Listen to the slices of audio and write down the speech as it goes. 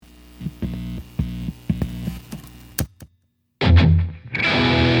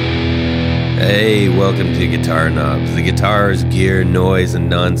Hey, welcome to Guitar Knobs, the guitars, gear, noise, and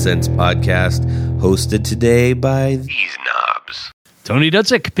nonsense podcast, hosted today by these knobs. Tony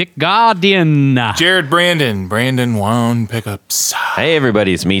Dudzik, Pick Guardian. Jared Brandon Wound Pickups. Hey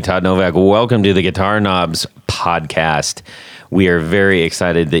everybody, it's me, Todd Novak. Welcome to the Guitar Knobs podcast. We are very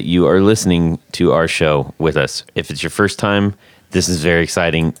excited that you are listening to our show with us. If it's your first time, this is very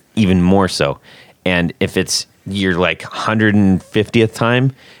exciting, even more so. And if it's your 150th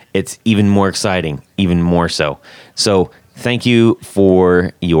time, it's even more exciting, even more so. So thank you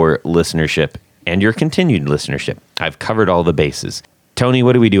for your listenership and your continued listenership. I've covered all the bases. Tony,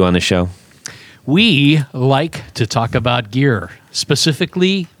 what do we do on the show? We like to talk about gear,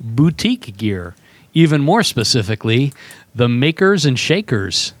 specifically boutique gear. Even more specifically, the makers and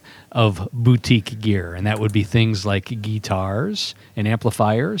shakers of boutique gear. And that would be things like guitars and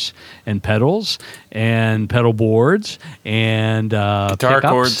amplifiers and pedals and pedal boards and guitar pickups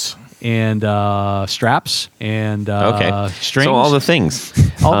cords and straps and strings. So all the things.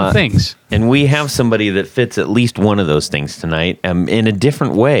 All the things. And we have somebody that fits at least one of those things tonight in a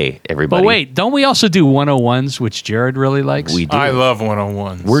different way, everybody. But wait, don't we also do 101s, which Jared really likes? We do. I love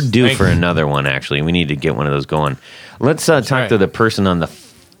 101s. We're due for another one, actually. We need to get one of those going. Let's talk to the person on the...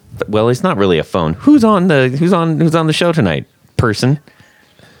 Well, it's not really a phone. Who's on the show tonight? Person?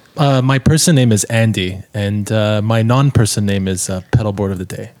 My person name is Andy, and my non-person name is Pedalboard of the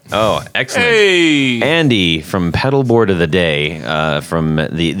Day. Oh, excellent. Hey! Andy from Pedalboard of the Day, from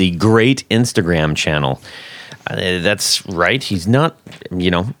the great Instagram channel. That's right. He's not,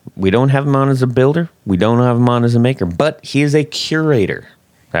 we don't have him on as a builder. We don't have him on as a maker, but he is a curator.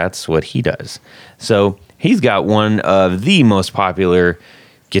 That's what he does. So he's got one of the most popular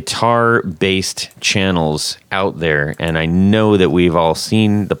guitar-based channels out there, and I know that we've all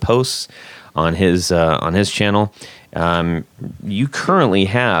seen the posts on his channel. You currently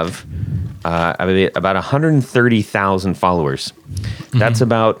have about 130,000 followers. Mm-hmm. That's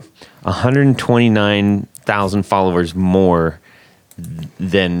about 129,000 followers more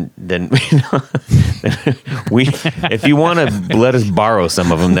than we. If you want to let us borrow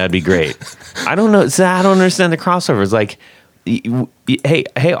some of them, that'd be great. I don't know. I don't understand the crossovers. Hey,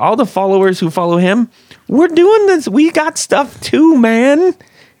 all the followers who follow him, we're doing this. We got stuff too, man.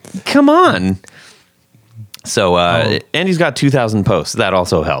 Come on. So, and he's got 2,000 posts. That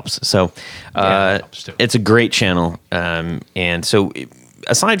also helps. So, that helps too. It's a great channel. And so,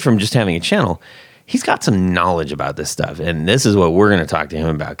 aside from just having a channel, he's got some knowledge about this stuff. And this is what we're going to talk to him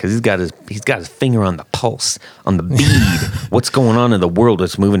about, because he's got his finger on the pulse, on the bead. What's going on in the world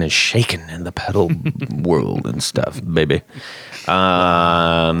that's moving and shaking in the pedal world and stuff, baby.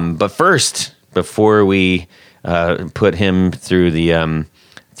 But first, before we put him through the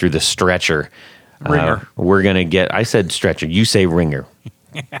stretcher, Ringer. We're going to get... I said stretcher. You say ringer.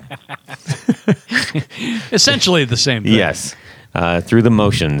 Essentially the same thing. Yes. Through the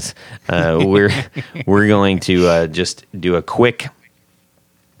motions. We're going to just do a quick...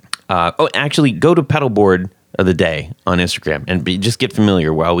 actually, go to Pedalboard of the Day on Instagram and just get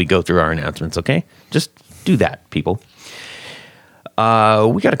familiar while we go through our announcements, okay? Just do that, people.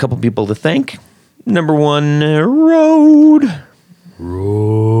 We got a couple people to thank. Number one, Rode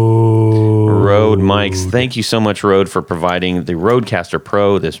mics. Thank you so much, Rode, for providing the Rodecaster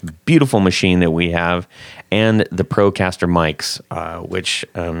Pro, this beautiful machine that we have, and the Procaster mics, which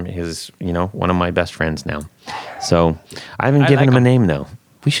is one of my best friends now. So I haven't given him a name though.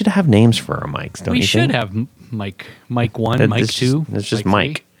 We should have names for our mics, don't you think? We should have Mike 1, Mike 2. It's just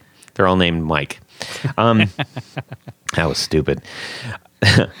Mike. They're all named Mike. That was stupid.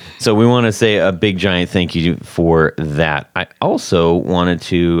 So we want to say a big giant thank you for that. I also wanted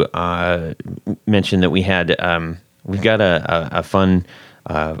to mention that we've got a fun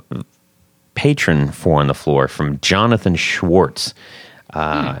patron four on the floor from Jonathan Schwartz.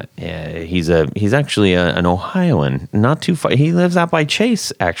 He's actually an Ohioan, not too far. He lives out by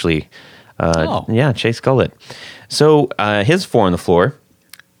Chase, actually. Yeah, Chase Gullett. So his four on the floor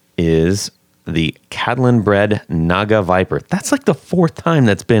is the Catalan bred Naga Viper. That's like the fourth time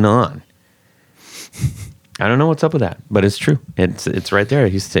that's been on. I don't know what's up with that, but it's true. It's right there.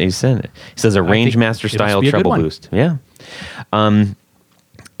 He's saying it. He says a Rangemaster style treble boost. Yeah.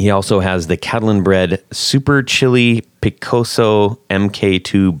 He also has the Catalan bred Super Chili Picoso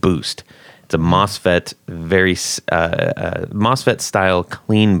MK2 boost. It's a MOSFET, very MOSFET style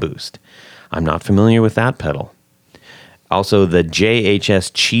clean boost. I'm not familiar with that pedal. Also, the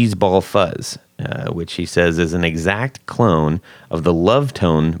JHS Cheeseball Fuzz, which he says is an exact clone of the Love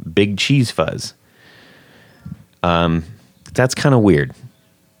Tone Big Cheese Fuzz. That's kind of weird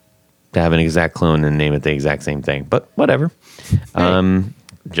to have an exact clone and name it the exact same thing, but whatever. Hey.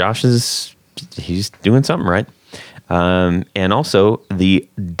 Josh is he's doing something right. And also the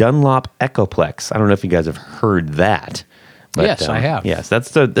Dunlop Echoplex. I don't know if you guys have heard that. But, Yes, I have. Yes,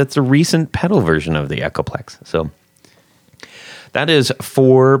 that's a recent pedal version of the Echoplex. So that is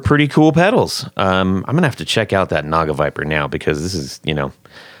 4 pretty cool pedals. I'm gonna have to check out that Naga Viper now because this is,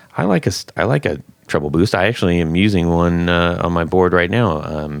 I like a treble boost. I actually am using one on my board right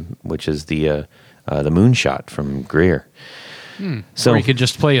now, which is the Moonshot from Greer. So Or you could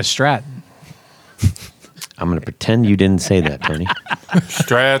just play a Strat. I'm gonna pretend you didn't say that, Tony.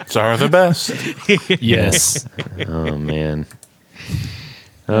 Strats are the best. Yes. Oh man.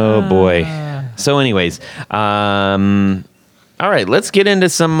 Oh boy. So anyways, all right, let's get into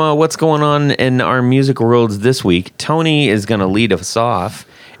some what's going on in our music worlds this week. Tony is going to lead us off,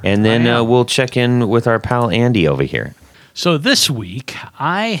 and then we'll check in with our pal Andy over here. So this week,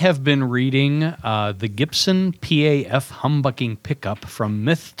 I have been reading the Gibson PAF humbucking pickup from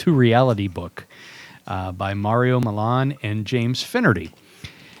Myth to Reality book by Mario Milan and James Finnerty.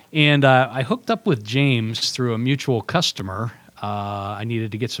 And I hooked up with James through a mutual customer. I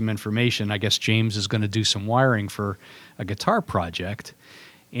needed to get some information. I guess James is going to do some wiring for a guitar project.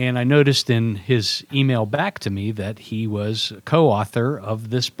 And I noticed in his email back to me that he was co-author of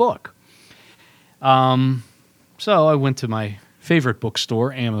this book. So I went to my favorite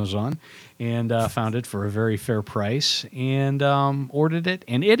bookstore, Amazon, and found it for a very fair price and ordered it.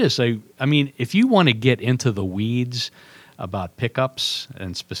 And it is if you want to get into the weeds about pickups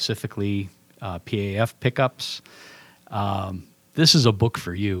and specifically PAF pickups, this is a book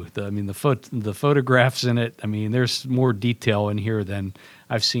for you. The photographs in it, there's more detail in here than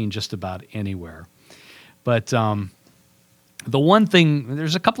I've seen just about anywhere. But the one thing,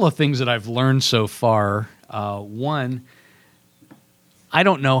 there's a couple of things that I've learned so far. One, I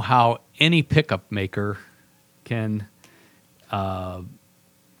don't know how any pickup maker can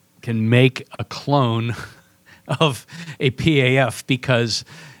make a clone of a PAF because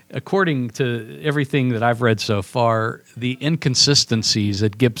according to everything that I've read so far, the inconsistencies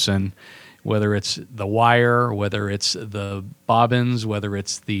at Gibson, whether it's the wire, whether it's the bobbins, whether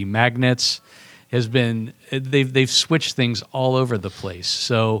it's the magnets, they've switched things all over the place.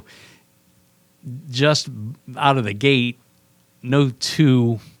 So just out of the gate, no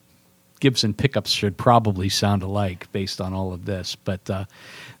 2 Gibson pickups should probably sound alike based on all of this. But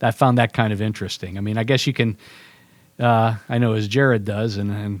I found that kind of interesting. I guess you can, I know as Jared does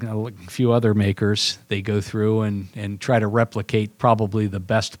and a few other makers, they go through and try to replicate probably the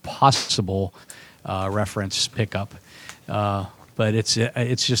best possible reference pickup. But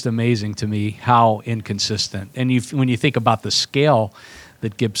it's just amazing to me how inconsistent. And when you think about the scale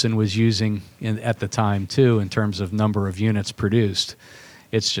that Gibson was using at the time too, in terms of number of units produced,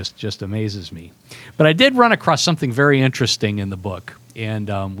 it's just amazes me. But I did run across something very interesting in the book, and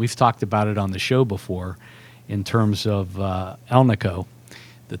we've talked about it on the show before, in terms of Alnico,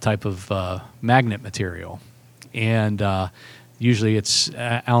 the type of magnet material, and usually it's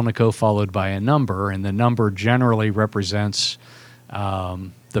Alnico followed by a number, and the number generally represents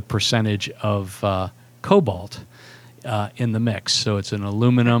the percentage of cobalt in the mix. So it's an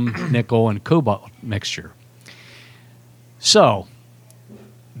aluminum, nickel, and cobalt mixture. So,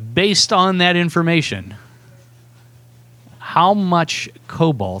 based on that information, how much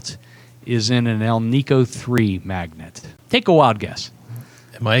cobalt is in an Alnico 3 magnet? Take a wild guess.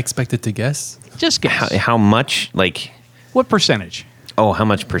 Am I expected to guess? Just guess. How much? Like, What percentage? oh, how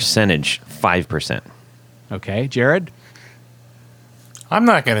much percentage? 5%. Okay, Jared, I'm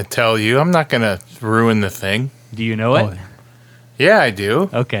not going to tell you. I'm not going to ruin the thing. do you know it? Oh, Yeah, I do.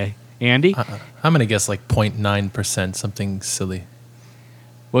 Okay. Andy? I'm going to guess like 0.9%, something silly.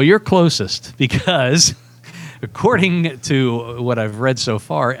 Well, you're closest because according to what I've read so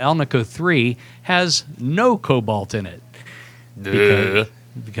far, Alnico 3 has no cobalt in it.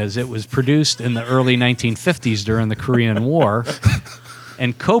 Because it was produced in the early 1950s during the Korean War,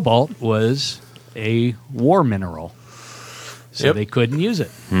 and cobalt was a war mineral, so they couldn't use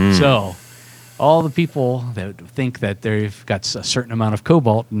it. So all the people that think that they've got a certain amount of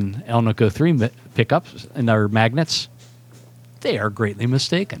cobalt in Alnico 3 pickups and their magnets, they are greatly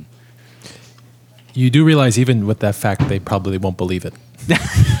mistaken. You do realize even with that fact, they probably won't believe it.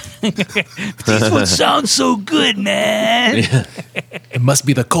 These ones sound so good, man. It must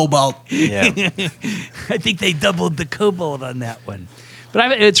be the cobalt. Yeah. I think they doubled the cobalt on that one.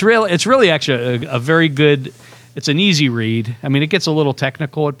 But it's really actually a very good. It's an easy read. It gets a little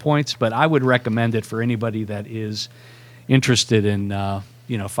technical at points, but I would recommend it for anybody that is interested in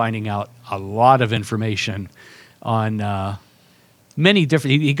finding out a lot of information on many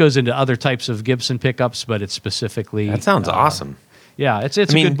different. He goes into other types of Gibson pickups, but it's specifically That sounds awesome. Yeah, it's a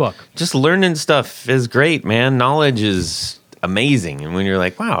good book. Just learning stuff is great, man. Knowledge is amazing, and when you're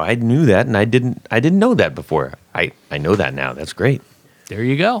like, "Wow, I knew that, and I didn't know that before." I know that now. That's great. There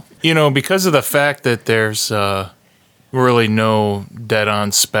you go. Because of the fact that there's really no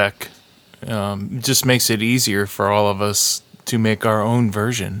dead-on spec, it just makes it easier for all of us to make our own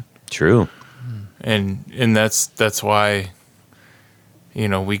version. True. And that's why,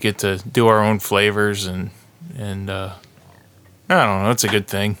 we get to do our own flavors and I don't know, it's a good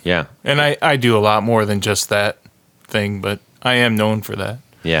thing. Yeah. And I do a lot more than just that thing, but I am known for that.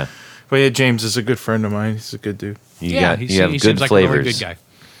 Yeah. But yeah, James is a good friend of mine. He's a good dude. You have he good seems like flavors, a really good guy.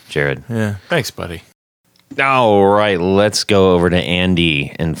 Jared. Yeah. Thanks, buddy. All right, let's go over to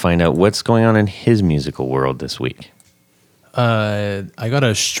Andy and find out what's going on in his musical world this week. I got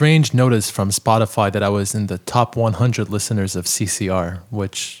a strange notice from Spotify that I was in the top 100 listeners of CCR,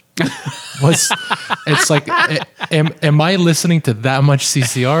 which was, it's like, am I listening to that much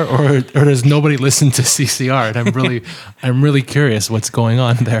CCR or does nobody listen to CCR? And I'm really curious what's going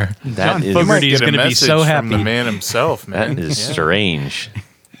on there. John is Fogerty is going to be so happy. From the man himself, man. that is strange.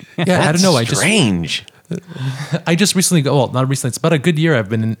 Yeah, I don't know. Strange. I just recently not recently. It's about a good year I've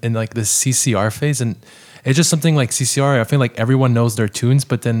been in like this CCR phase, and it's just something like CCR. I feel like everyone knows their tunes,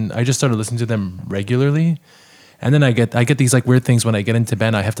 but then I just started listening to them regularly, and then I get these like weird things when I get into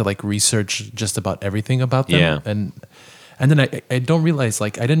band. I have to like research just about everything about them, Yeah. and then I didn't realize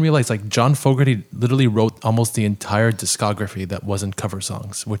like John Fogerty literally wrote almost the entire discography that wasn't cover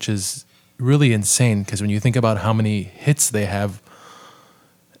songs, which is really insane because when you think about how many hits they have.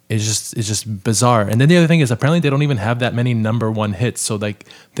 It's just bizarre. And then the other thing is apparently they don't even have that many number one hits. So like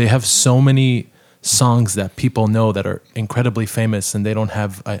they have so many songs that people know that are incredibly famous, and they don't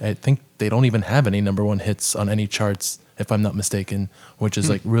have. I think they don't even have any number one hits on any charts, if I'm not mistaken, which is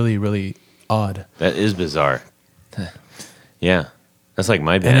like really really odd. That is bizarre. Yeah, that's like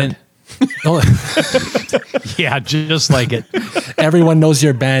my band. Yeah, just like it. Everyone knows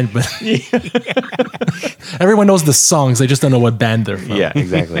your band, but everyone knows the songs. They just don't know what band they're from. Yeah,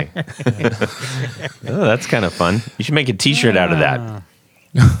 exactly. Oh, that's kind of fun. You should make a T-shirt out of that.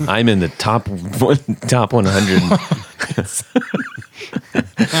 I'm in the top 100.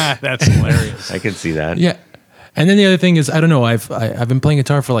 That's hilarious. I can see that. Yeah. And then the other thing is, I don't know, I've been playing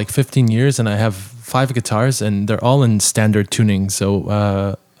guitar for like 15 years, and I have 5 guitars, and they're all in standard tuning.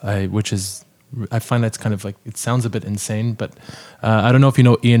 So, I find that's kind of like, it sounds a bit insane, but I don't know if you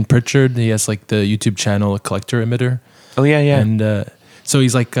know Ian Pritchard. He has like the YouTube channel, Collector Emitter. Oh, yeah, yeah. And so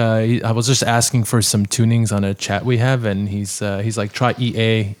he's like, I was just asking for some tunings on a chat we have, and he's like, try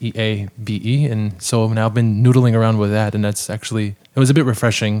EABE. And so now I've been noodling around with that, and that's actually, it was a bit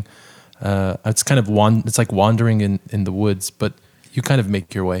refreshing. It's kind of it's like wandering in the woods, but you kind of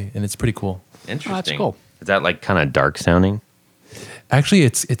make your way, and it's pretty cool. Interesting. Oh, that's cool. Is that like kind of dark sounding? Actually,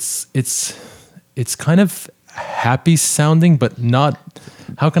 it's kind of happy sounding, but not.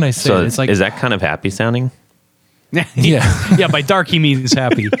 How can I say So it? It's like, is that kind of happy sounding? yeah. Yeah, by dark he means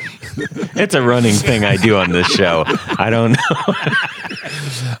happy. It's a running thing I do on this show. I don't know.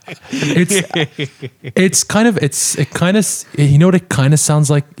 It kind of you know what it kind of sounds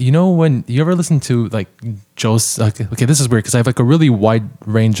like. You know when you ever listen to like Joe's. Okay, this is weird because I have like a really wide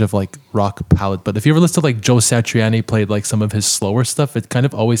range of like rock palette. But if you ever listen to like Joe Satriani played like some of his slower stuff, it kind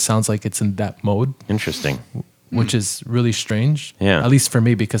of always sounds like it's in that mode, Interesting. which is really strange. Yeah. At least for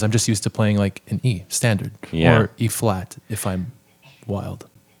me, because I'm just used to playing like an E standard Yeah. or E flat if I'm wild.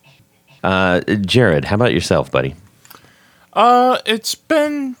 Jared, how about yourself, buddy? It's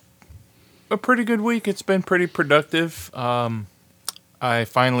been a pretty good week. It's been pretty productive. I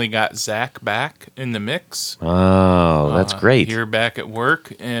finally got Zach back in the mix. Oh, that's great. Here back at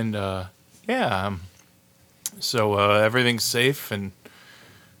work, and so everything's safe, and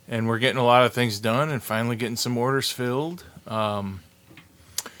we're getting a lot of things done, and finally getting some orders filled.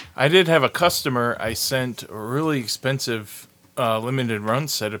 I did have a customer I sent a really expensive limited run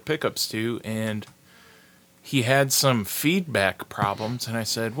set of pickups to, and he had some feedback problems, and I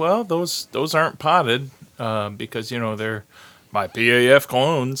said, well, those aren't potted because they're my PAF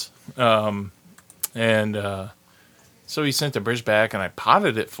clones, and so he sent the bridge back, and I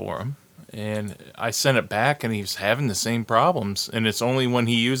potted it for him, and I sent it back, and he's having the same problems, and it's only when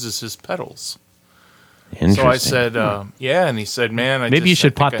he uses his pedals. Interesting. So I said, yeah, and he said, man, Maybe you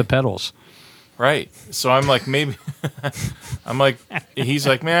should pot the pedals. Right. So I'm like, maybe, he's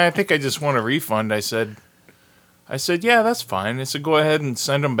like, man, I think I just want a refund. I said, yeah, that's fine. I said, go ahead and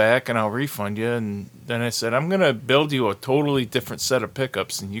send them back and I'll refund you. And then I said, I'm going to build you a totally different set of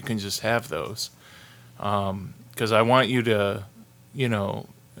pickups and you can just have those. Because I want you to,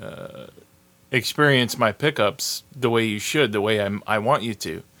 experience my pickups the way you should, the way I want you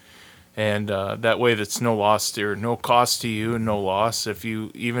to. And that way that's no loss or no cost to you and no loss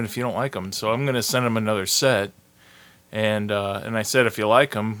even if you don't like them. So I'm going to send them another set. And I said, if you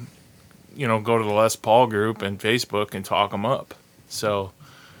like them, go to the Les Paul group and Facebook and talk them up. So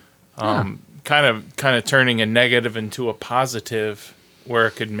kind of turning a negative into a positive where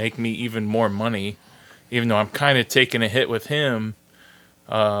it could make me even more money, even though I'm kind of taking a hit with him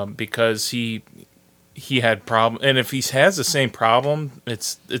because he had problem. And if he has the same problem,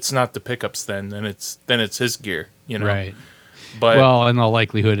 it's not the pickups then it's his gear, Right. But well, in all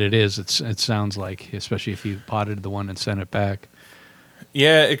likelihood, it is. It sounds like, especially if you potted the one and sent it back.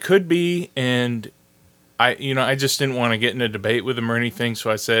 yeah, it could be. And I just didn't want to get in a debate with him or anything.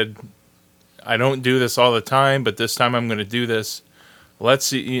 So I said, I don't do this all the time, but this time I'm going to do this. Let's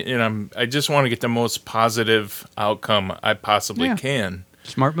see. And I just want to get the most positive outcome I possibly can.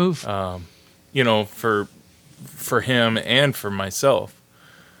 Smart move. For him and for myself.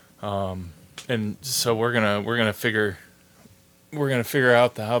 And so we're gonna figure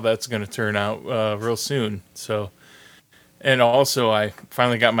out how that's gonna turn out real soon. So, and also I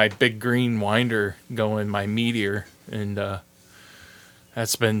finally got my big green winder going, my Meteor, and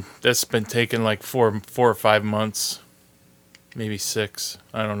that's been taking like 4 or 5 months, maybe 6.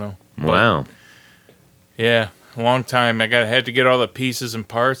 I don't know. Wow. Yeah, a long time. Had to get all the pieces and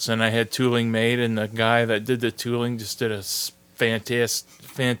parts, and I had tooling made, and the guy that did the tooling just did a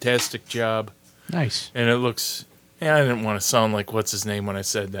fantastic job. Nice. And it looks. Yeah, I didn't want to sound like what's his name when I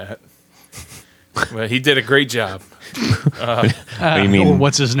said that, but he did a great job. You mean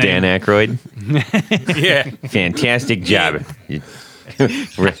what's his name? Dan Aykroyd? Yeah, Fantastic job.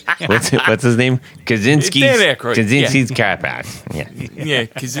 What's his name? Kaczynski's. Dan Aykroyd, Kaczynski's Carpath. Yeah. yeah,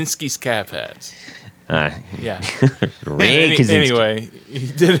 Kaczynski's cap hats. Yeah. Ray Kaczynski. Anyway,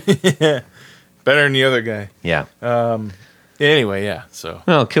 he did better than the other guy. Yeah. Anyway, yeah. So.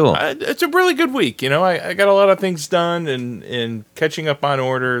 Oh, cool. It's a really good week. I got a lot of things done and catching up on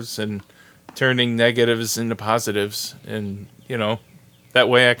orders and turning negatives into positives. And, that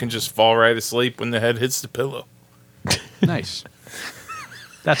way I can just fall right asleep when the head hits the pillow. Nice.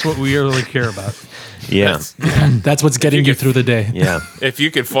 That's what we really care about. Yeah. That's what's getting you through the day. Yeah. If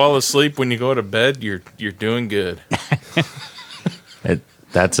you could fall asleep when you go to bed, you're doing good.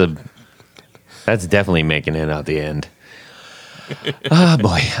 That's definitely making it out the end. Oh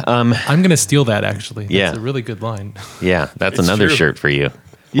boy. I'm gonna steal that actually. That's Yeah. a really good line. Yeah, that's It's another true. shirt for you.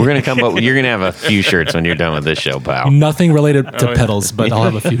 We're gonna come up. You're gonna have a few shirts when you're done with this show, pal. Nothing related to yeah. pedals, but I'll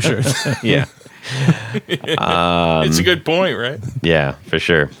have a few shirts. Yeah. It's a good point, right? Yeah, for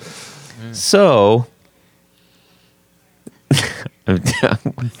sure. So,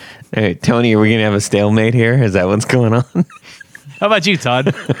 hey, Tony, are we gonna have a stalemate here? Is that what's going on? How about you,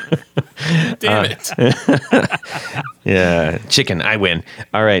 Todd? Damn it. Yeah, chicken. I win.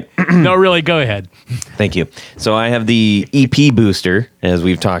 All right. No, really, go ahead. Thank you. So I have the EP booster, as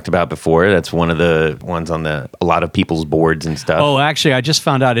we've talked about before. That's one of the ones on a lot of people's boards and stuff. Oh, actually, I just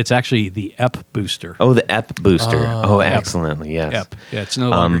found out it's actually the EP booster. Oh, the EP booster. Excellently. Yes. EP. Yeah, it's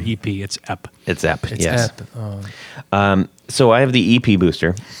no longer EP, it's EP. It's EP. It's yes. app. So I have the EP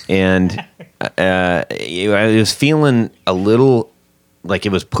booster, and I was feeling a little like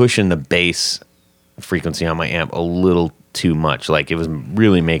it was pushing the bass frequency on my amp a little too much. Like it was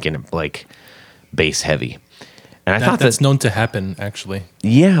really making it like bass heavy. And I thought That's known to happen, actually.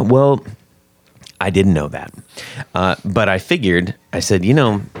 yeah, well, I didn't know that. But I figured, I said,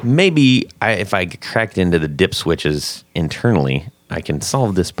 maybe if I cracked into the dip switches internally, I can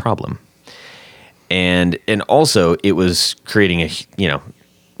solve this problem. And also it was creating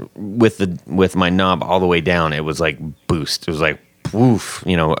with my knob all the way down, it was like boost. It was like woof,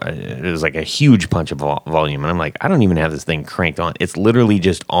 it was like a huge punch of volume. And I'm like, I don't even have this thing cranked on. It's literally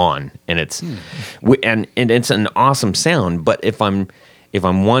just on, and it's and it's an awesome sound. But if I'm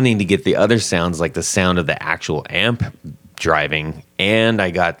wanting to get the other sounds, like the sound of the actual amp driving, and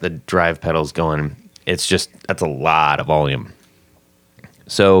I got the drive pedals going, that's a lot of volume.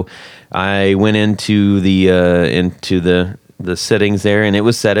 So I went into the settings there, and it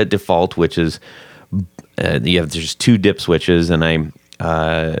was set at default, which is there's 2 dip switches, and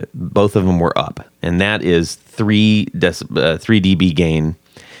both of them were up, and that is 3 dB gain,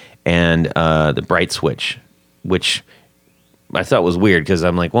 and the bright switch, which I thought was weird because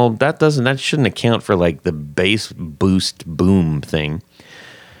I'm like, well, that shouldn't account for like the bass boost boom thing.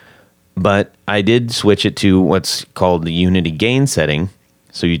 But I did switch it to what's called the unity gain setting.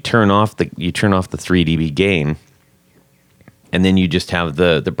 So you turn off the 3 dB gain, and then you just have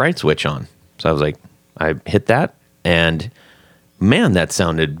the bright switch on. So I was like, I hit that, and man, that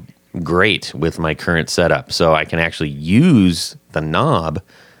sounded great with my current setup. So I can actually use the knob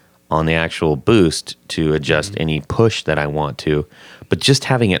on the actual boost to adjust any push that I want to. But just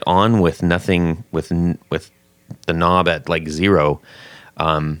having it on with nothing, with the knob at like 0,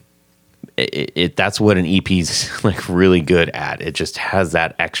 that's what an EP's like really good at. It just has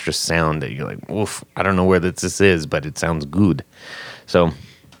that extra sound that you're like, oof, I don't know where this is, but it sounds good. So,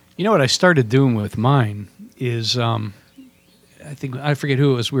 You know what I started doing with mine is, I forget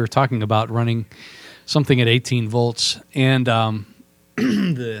who it was. We were talking about running something at 18 volts, and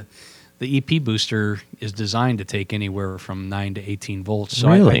the EP booster is designed to take anywhere from 9 to 18 volts. So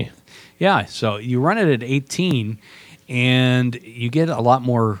really? Yeah. So you run it at 18, and you get a lot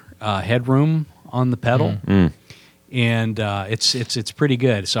more headroom on the pedal, and it's pretty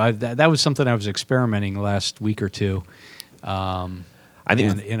good. So that was something I was experimenting last week or two. I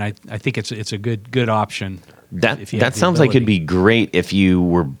think it's a good option. That sounds like it'd be great if you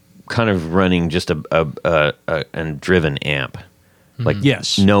were kind of running just a driven amp, like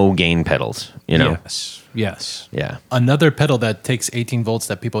yes, no gain pedals. You know. Yes. Yeah. Another pedal that takes 18 volts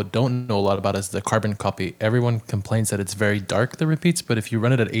that people don't know a lot about is the carbon copy. Everyone complains that it's very dark, the repeats, but if you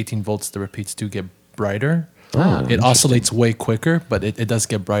run it at 18 volts, the repeats do get brighter. It oscillates way quicker, but it does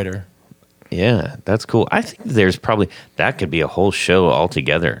get brighter. Yeah, that's cool. I think that could be a whole show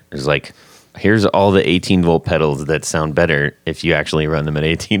altogether. It's like, here's all the 18-volt pedals that sound better if you actually run them at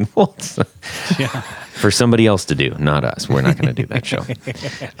 18 volts. Yeah. For somebody else to do, not us. We're not going to do that show.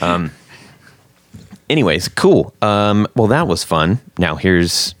 Anyways, cool. Well, that was fun. Now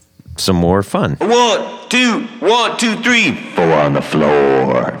here's some more fun. 1, 2, 1, 2, 3. 4 on the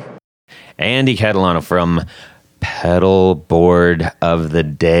floor. Andy Catalano from Pedalboard of the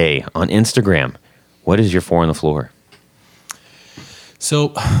Day on Instagram. What is your 4 on the floor?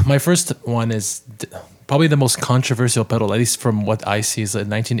 So my first one is probably the most controversial pedal, at least from what I see, is a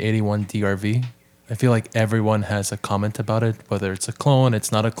 1981 DRV. I feel like everyone has a comment about it, whether it's a clone,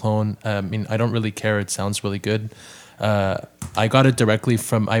 it's not a clone. I mean, I don't really care. It sounds really good. I got it directly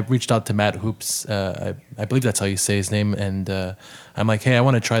I reached out to Matt Hoops. I believe that's how you say his name. And I'm like, hey, I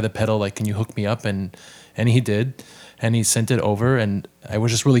want to try the pedal. Like, can you hook me up? And he did. And he sent it over. And I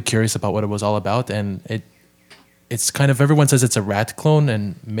was just really curious about what it was all about. And it's kind of, everyone says it's a Rat clone,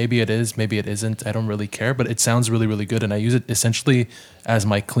 and maybe it is, maybe it isn't. I don't really care, but it sounds really, really good. And I use it essentially as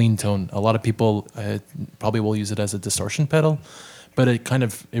my clean tone. A lot of people probably will use it as a distortion pedal, but it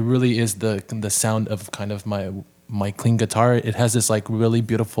really is the sound of kind of my clean guitar. It has this like really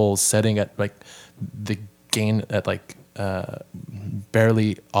beautiful setting at like the gain at like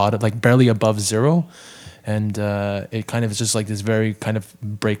barely above 0. And it kind of is just like this very kind of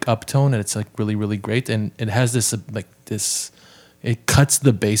break up tone, and it's like really, really great. And it has this it cuts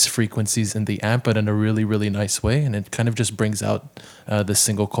the bass frequencies in the amp, but in a really, really nice way. And it kind of just brings out the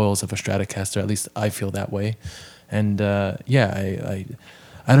single coils of a Stratocaster. At least I feel that way. And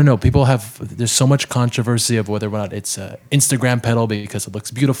I don't know. There's so much controversy of whether or not it's an Instagram pedal because it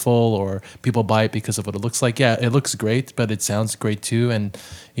looks beautiful, or people buy it because of what it looks like. Yeah, it looks great, but it sounds great too. And,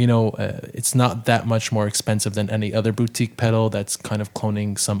 it's not that much more expensive than any other boutique pedal that's kind of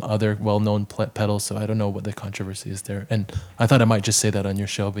cloning some other well-known pedal. So I don't know what the controversy is there. And I thought I might just say that on your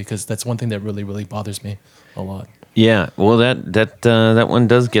show, because that's one thing that really, really bothers me a lot. Yeah, well, that one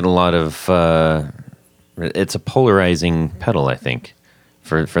does get a lot of... it's a polarizing pedal, I think.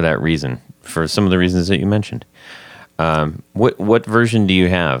 For that reason, for some of the reasons that you mentioned. What version do you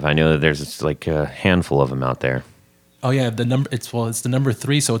have? I know that there's like a handful of them out there. Oh yeah, it's the number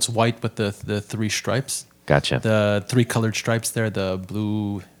 3, so it's white with the 3 stripes. Gotcha. The 3 colored stripes there: the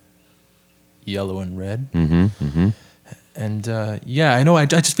blue, yellow, and red. Mm-hmm. Mm-hmm. And I know. I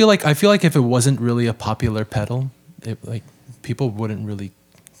just feel like if it wasn't really a popular pedal, people wouldn't really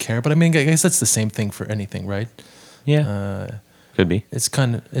care. But I mean, I guess that's the same thing for anything, right? Yeah. Could be. It's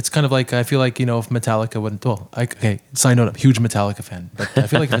kind of like, I feel like, if Metallica wouldn't, side note, I'm a huge Metallica fan, but I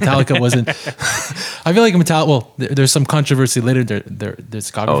feel like Metallica wasn't, I feel like there's some controversy later, their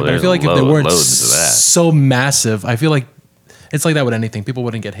discography, but I feel like if they weren't so massive, I feel like it's like that with anything. People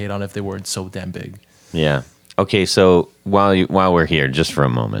wouldn't get hate on if they weren't so damn big. Yeah. Okay, so while we're here, just for a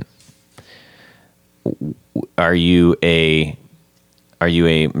moment, are you a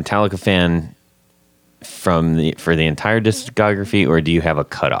Metallica fan for the entire discography, or do you have a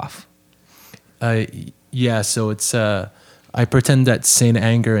cutoff? So it's I pretend that Saint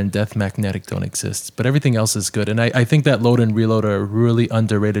Anger and Death Magnetic don't exist, but everything else is good. And I think that Load and Reload are really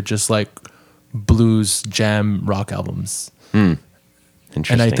underrated, just like blues jam rock albums. Interesting.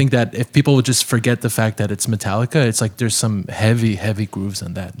 And I think that if people would just forget the fact that it's Metallica, it's like there's some heavy, heavy grooves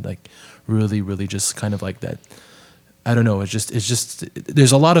on that, like really, really just kind of like that. I don't know. It's just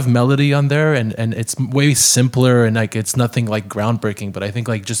there's a lot of melody on there, and it's way simpler, and like it's nothing like groundbreaking. But I think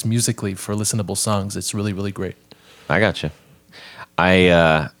like just musically for listenable songs, it's really really great. I gotcha.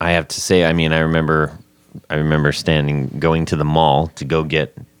 I have to say, I mean, I remember going to the mall to go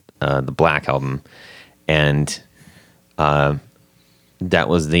get the Black album, and that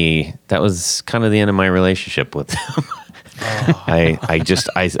was kind of the end of my relationship with them. I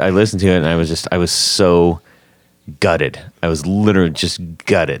listened to it, and I was so gutted. I was literally just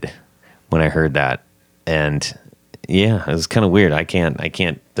gutted when I heard that, and yeah, it was kind of weird. I can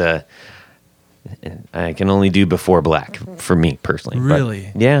only do Before Black for me personally. Really?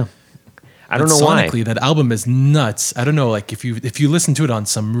 But yeah. I don't know sonically, why. that album is nuts. I don't know, like if you listen to it on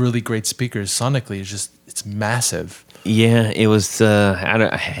some really great speakers, sonically, it's massive. Yeah, it was.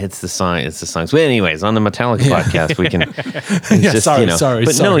 It's the song. It's the songs. Well, anyways, on the Metallica podcast, we can. Sorry.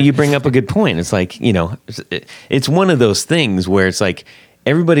 But no, you bring up a good point. It's like it's one of those things where it's like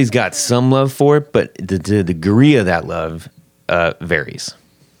everybody's got some love for it, but the degree of that love varies,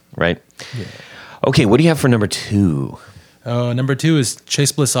 right? Yeah. Okay, what do you have for number 2? Number 2 is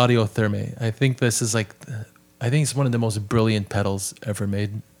Chase Bliss Audio Thermae. I think this is I think it's one of the most brilliant pedals ever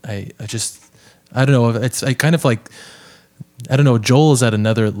made. I don't know. I kind of like, I don't know. Joel is at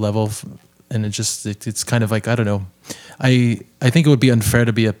another level, and it's kind of like, I don't know. I think it would be unfair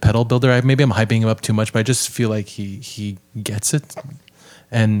to be a pedal builder. Maybe I'm hyping him up too much, but I just feel like he gets it,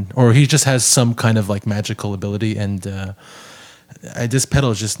 or he just has some kind of like magical ability. And this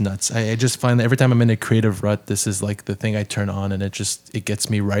pedal is just nuts. I just find that every time I'm in a creative rut, this is like the thing I turn on, and it gets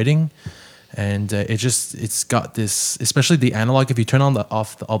me writing. And it's got this, especially the analog. If you turn on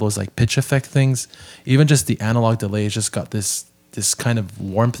all those like pitch effect things, even just the analog delay has just got this kind of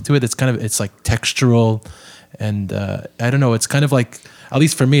warmth to it. It's like textural, and I don't know. It's kind of like, at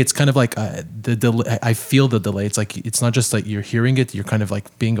least for me, it's kind of like the delay. I feel the delay. It's like it's not just like you're hearing it. You're kind of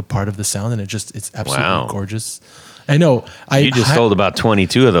like being a part of the sound, and it's absolutely gorgeous. I know. You just sold about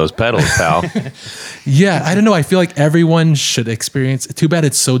 22 of those pedals, pal. Yeah, I don't know. I feel like everyone should experience. Too bad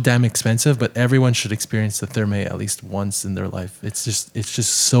it's so damn expensive, but everyone should experience the Thermae at least once in their life. It's just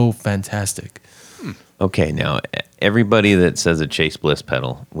so fantastic. Okay, now everybody that says a Chase Bliss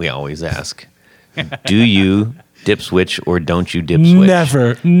pedal, we always ask, do you dip switch or don't you dip switch?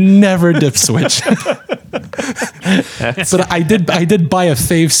 Never dip switch. But I did buy a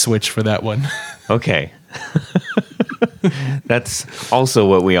fave switch for that one. Okay. That's also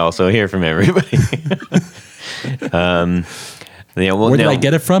what we also hear from everybody. Where did I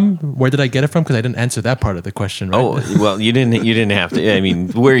get it from? Because I didn't answer that part of the question, right? Oh, well, you didn't have to. I mean,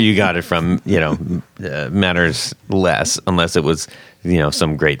 where you got it from, matters less unless it was,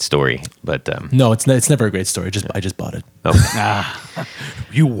 some great story. But no, it's never a great story. I just bought it. Okay.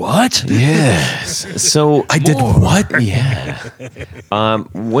 You what? Yes. So I did what? Yeah.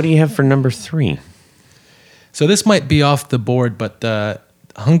 What do you have for number 3? So this might be off the board, but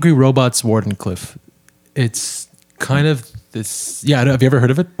Hungry Robots Wardenclyffe. It's kind of this. Yeah, have you ever heard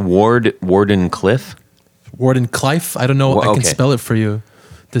of it? Wardenclyffe? Wardenclyffe. I don't know. Well, I can okay. spell it for you.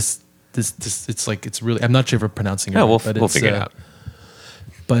 This. It's really. I'm not sure if we're pronouncing it. No, right, we'll figure it out.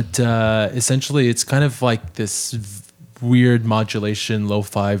 But essentially, it's kind of like this weird modulation,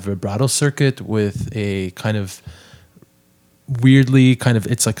 lo-fi vibrato circuit with a kind of weirdly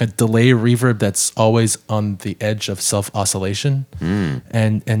it's like a delay reverb that's always on the edge of self-oscillation.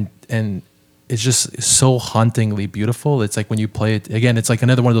 And it's just so hauntingly beautiful. It's like when you play it again, it's like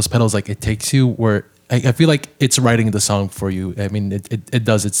another one of those pedals, like it takes you where I feel like it's writing the song for you. I mean, it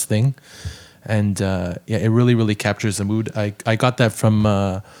does its thing. And it really, really captures the mood. I got that from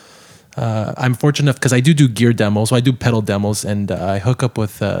I'm fortunate enough because I do gear demos. So I do pedal demos, and I hook up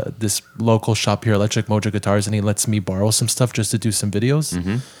with this local shop here, Electric Mojo Guitars, and he lets me borrow some stuff just to do some videos.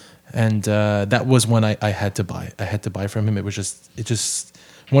 Mm-hmm. And that was when I had to buy. I had to buy from him. It just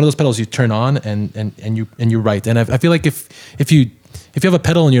one of those pedals you turn on and you write. And I feel like if you have a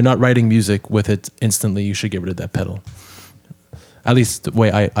pedal and you're not writing music with it instantly, you should get rid of that pedal. At least the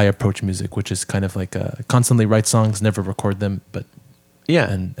way I approach music, which is kind of like constantly write songs, never record them, but yeah,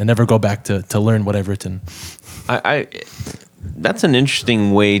 and never go back to learn what I've written. That's an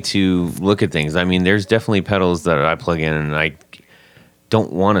interesting way to look at things. I mean, there's definitely pedals that I plug in and I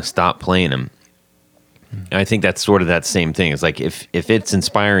don't want to stop playing them. I think that's sort of that same thing. It's like if it's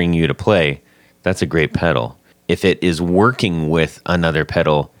inspiring you to play, that's a great pedal. If it is working with another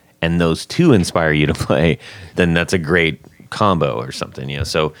pedal and those two inspire you to play, then that's a great combo or something,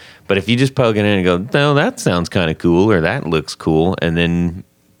 So, but if you just plug it in and go, no, that sounds kind of cool or that looks cool, and then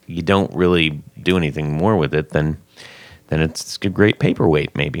you don't really do anything more with it, then it's a great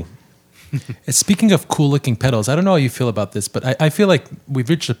paperweight, maybe. Speaking of cool looking pedals, I don't know how you feel about this, but I feel like we've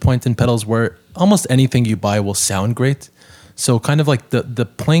reached a point in pedals where almost anything you buy will sound great. So kind of like the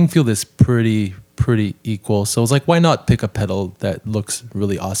playing field is pretty equal. So it's like, why not pick a pedal that looks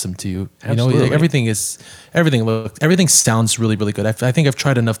really awesome to you? Absolutely. You know, like everything sounds really, really good. I think I've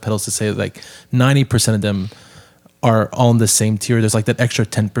tried enough pedals to say like 90% of them are all in the same tier. There's like that extra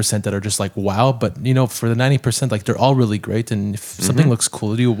 10% that are just like wow, but you know, for the 90%, like they're all really great. And if something looks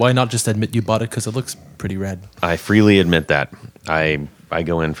cool to you, why not just admit you bought it because it looks pretty rad? I freely admit that. I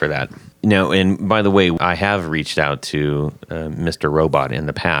go in for that. Now, and by the way, I have reached out to Mr. Robot in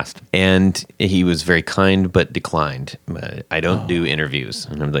the past, and he was very kind but declined. I don't do interviews.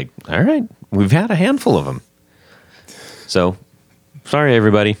 And I'm like, all right, we've had a handful of them. So, sorry,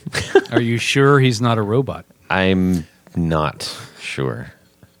 everybody. Are you sure he's not a robot? I'm not sure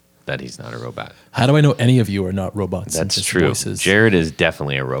that he's not a robot. How do I know any of you are not robots? That's Just true. voices? Jared is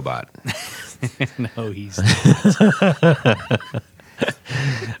definitely a robot. No, he's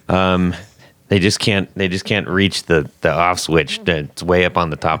not. They just can't reach the off switch that's way up on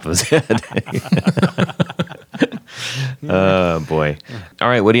the top of his head. Oh boy. All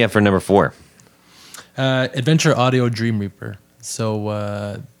right, what do you have for number 4? Adventure Audio Dream Reaper.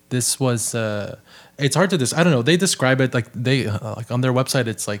 So this was it's hard to I don't know. They describe it like like on their website.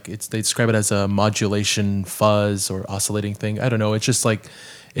 They describe it as a modulation fuzz or oscillating thing. I don't know. It's just like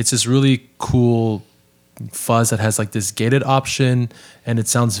it's this really cool fuzz that has like this gated option, and it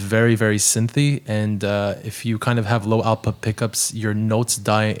sounds very, very synthy. And if you kind of have low output pickups, your notes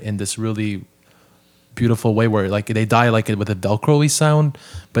die in this really beautiful way where like they die like with a Velcro-y sound,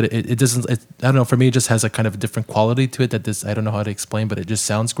 but it doesn't. I don't know. For me, it just has a kind of different quality to it that I don't know how to explain, but it just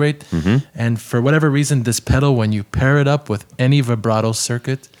sounds great. Mm-hmm. And for whatever reason, this pedal, when you pair it up with any vibrato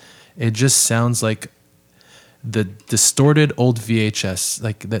circuit, it just sounds like the distorted old VHS,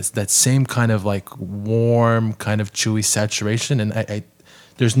 like that same kind of like warm, kind of chewy saturation. And I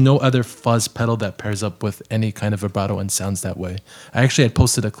there's no other fuzz pedal that pairs up with any kind of vibrato and sounds that way. I actually had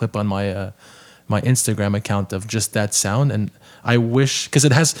posted a clip on my my Instagram account of just that sound, and I wish, because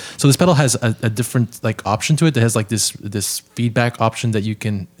it has, so this pedal has a different like option to it. It has like this feedback option that you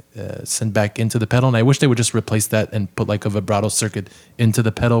can send back into the pedal, and I wish they would just replace that and put like a vibrato circuit into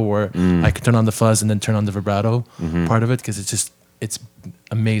the pedal where I could turn on the fuzz and then turn on the vibrato part of it, because it's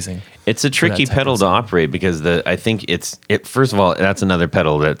amazing. It's a tricky pedal to operate because I think first of all, that's another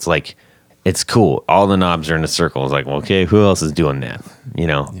pedal that's like, it's cool. All the knobs are in a circle. It's like, well, okay, who else is doing that? You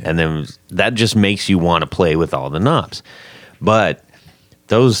know, yeah. And then that just makes you want to play with all the knobs. But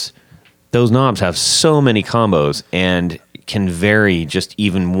those knobs have so many combos and can vary just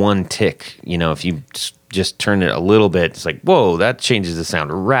even one tick. You know, if you just turn it a little bit, it's like, whoa, that changes the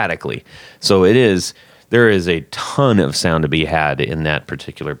sound radically. So there is a ton of sound to be had in that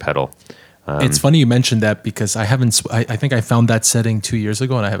particular pedal. It's funny you mentioned that because I think I found that setting 2 years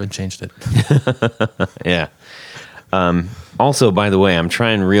ago and I haven't changed it. Yeah. Also, by the way, I'm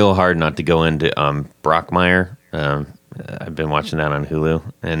trying real hard not to go into Brockmire. I've been watching that on Hulu,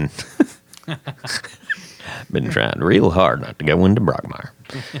 and been trying real hard not to go into Brockmire.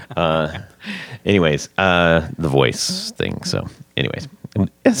 Anyways, the voice thing. So, anyways,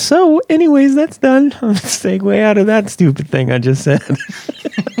 that's done. I'm segue out of that stupid thing I just said.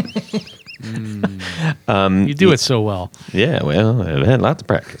 You do it so well. Yeah, well, I've had lots of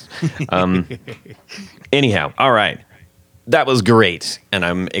practice. Anyhow, all right. That was great, and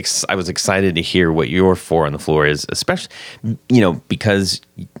I was excited to hear what your 4 on the floor is, especially, you know, because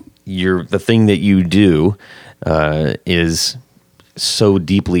the thing that you do is so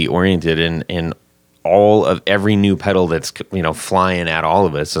deeply oriented in all of every new pedal that's, you know, flying at all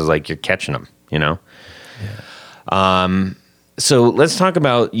of us is like you're catching them, you know. Yeah. So let's talk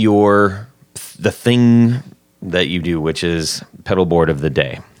about the thing that you do, which is Pedalboard of the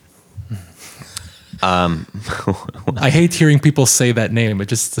Day. I hate hearing people say that name.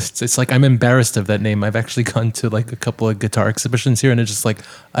 It's like I'm embarrassed of that name. I've actually gone to like a couple of guitar exhibitions here, and it's just like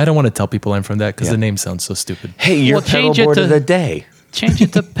I don't want to tell people I'm from that because the name sounds so stupid. Hey, you're Pedalboard of the Day. Change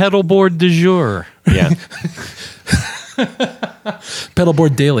it to Pedalboard du jour. Yeah.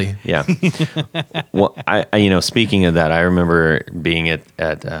 Pedalboard daily. Yeah. Well, I speaking of that, I remember being at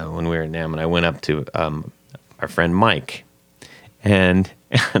when we were in NAMM, and I went up to our friend Mike, and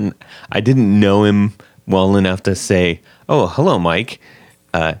I didn't know him well enough to say, "Oh, hello, Mike,"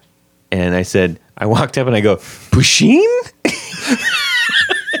 and I said, I walked up and I go, "Pusheen?"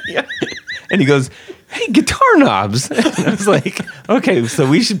 Yeah. And he goes, "Hey, guitar knobs." And I was like, "Okay, so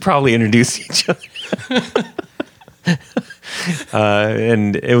we should probably introduce each other."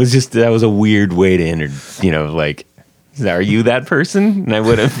 And it was that was a weird way to enter, you know, like, Are you that person? And I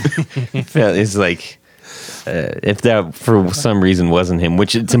would have felt it's like if that for some reason wasn't him,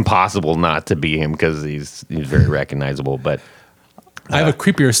 which it's impossible not to be him because he's very recognizable. But I have a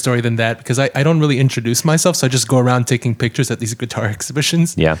creepier story than that because I don't really introduce myself. So I just go around taking pictures at these guitar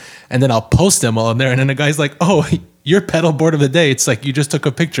exhibitions. Yeah. And then I'll post them while I'm there. And then the guy's like, oh, you're Pedalboard of the day. It's like you just took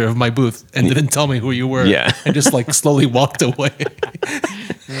a picture of my booth and didn't tell me who you were. Yeah. And just like slowly walked away.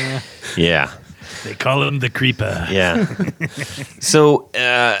 yeah. They call him the creeper. Yeah. So,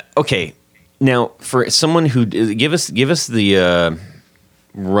 okay. Now, for someone who give us the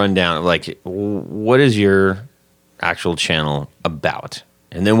rundown. Like, what is your actual channel about?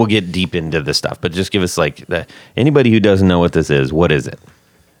 And then we'll get deep into the stuff. But just give us anybody who doesn't know what this is. What is it?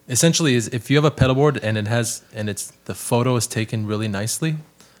 Essentially, is if you have a pedalboard and it's the photo is taken really nicely,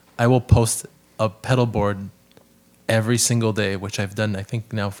 I will post a pedalboard every single day, which I've done I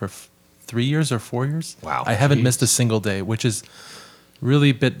think now for 3 years or 4 years. Wow. I haven't missed a single day, which is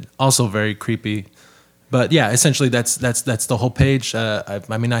really also very creepy. But yeah, essentially that's the whole page. I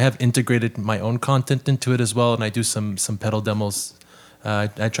have integrated my own content into it as well, and I do some pedal demos.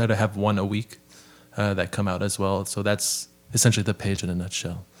 I try to have one a week that come out as well. So that's essentially the page in a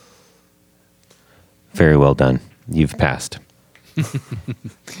nutshell. Very well done. You've passed.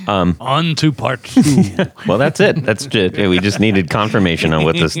 On to part 2. Well, that's it. That's just, we just needed confirmation on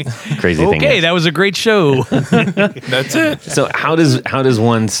what this crazy thing is. Okay, that was a great show. That's it. So how does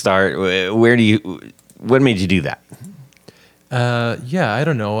one start? What made you do that? Yeah, I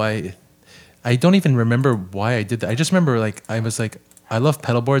don't know. I don't even remember why I did that. I just remember I was like, I love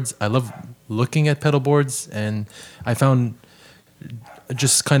pedalboards. I love looking at pedalboards, and I found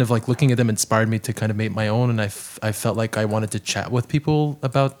just kind of like looking at them inspired me to kind of make my own. And I felt like I wanted to chat with people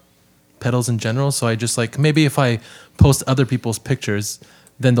about pedals in general. So I just maybe if I post other people's pictures,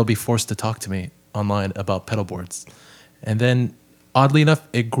 then they'll be forced to talk to me online about pedalboards. And then oddly enough,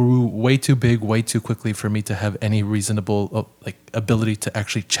 it grew way too big, way too quickly for me to have any reasonable ability to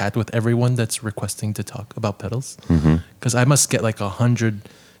actually chat with everyone that's requesting to talk about pedals. Because I must get 100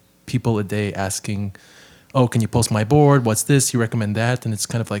 people a day asking, oh, can you post my board? What's this? You recommend that? And it's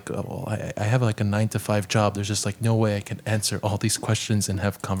kind of I have a 9-to-5 job. There's just no way I can answer all these questions and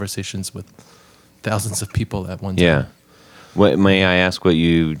have conversations with thousands of people at one time. Yeah. What may I ask what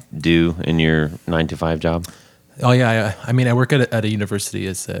you do in your 9-to-5 job? Oh yeah, I work at a university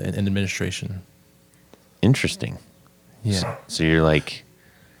as in administration. Interesting. Yeah. So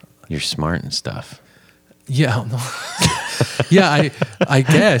you're smart and stuff. Yeah. No. Yeah, I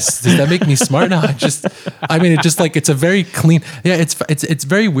guess. Does that make me smart? No, it's a very clean. Yeah, it's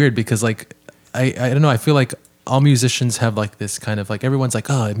very weird because I don't know. I feel like all musicians have this kind of everyone's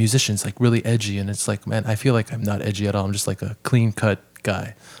oh, musicians really edgy, and it's man, I feel like I'm not edgy at all. I'm just a clean cut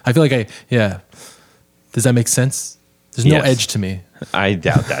guy. I feel yeah. Does that make sense? There's no edge to me. I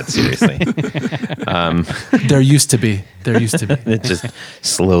doubt that, seriously. There used to be. It's just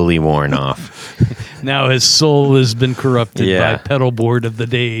slowly worn off. Now his soul has been corrupted Yeah. by Pedalboard of the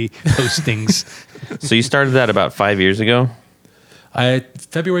Day postings. So you started that about 5 years ago?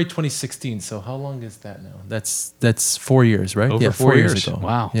 February 2016. So how long is that now? That's 4 years, right? Over yeah, 4 years. ago.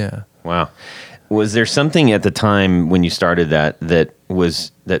 Wow. Yeah. Wow. Was there something at the time when you started that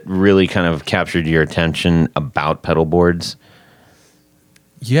really kind of captured your attention about pedal boards?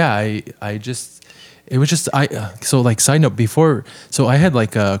 Yeah, side note before, so I had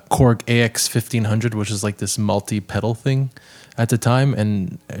a Korg AX 1500, which is this multi-pedal thing at the time,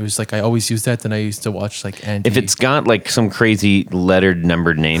 and it was I always used that. And I used to watch Andy. If it's got some crazy lettered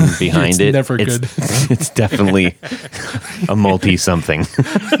numbered name behind It's it, never good. It's definitely a multi something.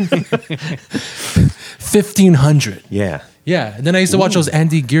 1500. Yeah. Yeah, and then I used to watch those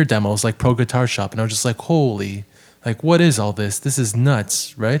Andy Gear demos, Pro Guitar Shop, and I was just holy, what is all this? This is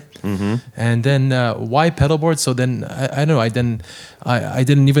nuts, right? Mm-hmm. And then why pedalboard? So then I don't know. I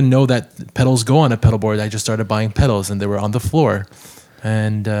didn't even know that pedals go on a pedalboard. I just started buying pedals, and they were on the floor.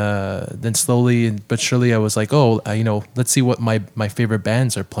 And then slowly but surely, I was let's see what my favorite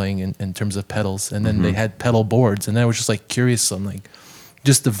bands are playing in terms of pedals. And then they had pedal boards, and I was just curious on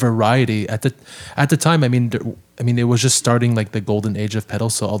just the variety at the time. It was just starting the golden age of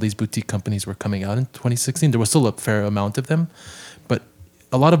pedals. So all these boutique companies were coming out in 2016. There was still a fair amount of them, but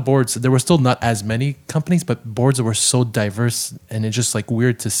a lot of boards. There were still not as many companies, but boards were so diverse, and it's just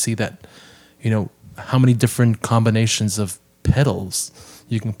weird to see that, how many different combinations of pedals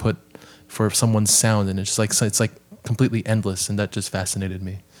you can put for someone's sound, and it's it's completely endless, and that just fascinated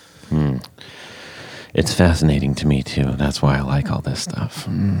me. It's fascinating to me too. That's why I like all this stuff.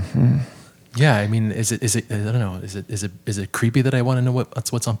 Mm-hmm. Yeah, is it? I don't know. Is it creepy that I want to know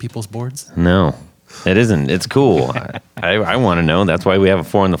what's on people's boards? No, it isn't. It's cool. I want to know. That's why we have a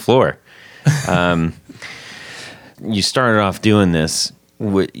 4 on the floor. You started off doing this.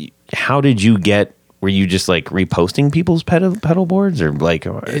 How did you get? Were you just like reposting people's pedal boards, or like?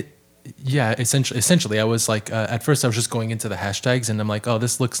 Yeah, essentially, I was like, at first I was just going into the hashtags, and I'm like, oh,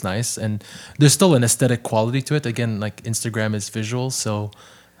 this looks nice, and there's still an aesthetic quality to it. Again, like Instagram is visual, so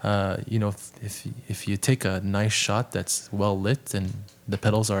you know, if you take a nice shot that's well lit and the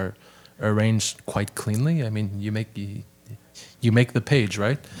pedals are arranged quite cleanly, I mean, you make the page,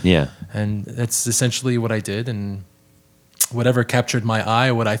 right? Yeah, and that's essentially what I did, and whatever captured my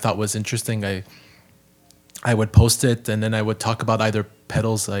eye, what I thought was interesting, I would post it, and then I would talk about either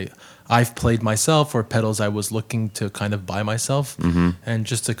pedals I've played myself or pedals I was looking to kind of buy myself, and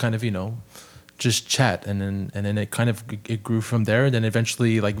just to kind of, you know, just chat, and then it kind of it grew from there. And then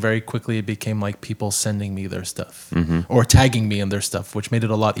eventually, like very quickly, it became like people sending me their stuff or tagging me in their stuff, which made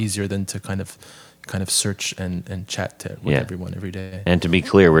it a lot easier than to kind of search and chat with everyone every day. And to be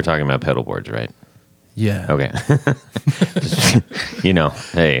clear, we're talking about pedal boards, right? Yeah. Okay. You know,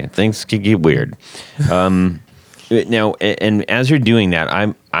 hey, things can get weird. Now, and as you're doing that,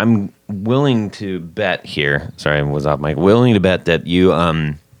 I'm willing to bet here. Sorry, I was off mic. Willing to bet that you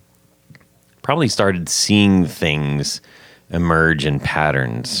probably started seeing things emerge in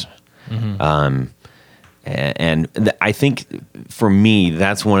patterns. I think for me,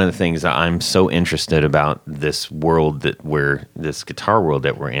 that's one of the things that I'm so interested about this world this guitar world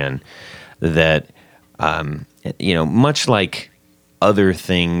that we're in, that, you know, much like other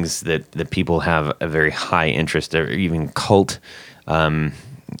things that people have a very high interest or even cult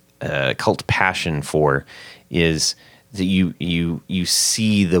passion for, is that you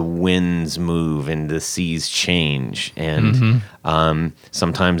see the winds move and the seas change, and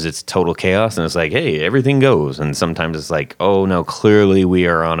sometimes it's total chaos and it's like, hey, everything goes, and sometimes it's like, oh no, clearly we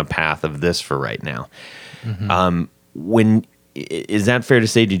are on a path of this for right now. When is that fair to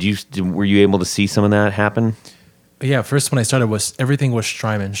say? Were you able to see some of that happen? Yeah, first when I started everything was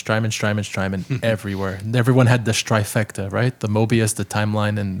Strymon everywhere. Everyone had the Strifecta, right? The Mobius, the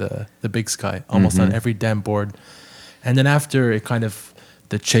Timeline, and the Big Sky, almost on every damn board. And then after it kind of,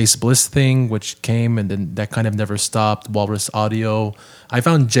 the Chase Bliss thing, which came, and then that kind of never stopped, Walrus Audio. I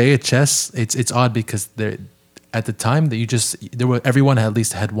found JHS, it's odd because at the time that everyone at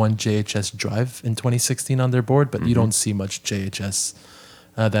least had one JHS drive in 2016 on their board, but you don't see much JHS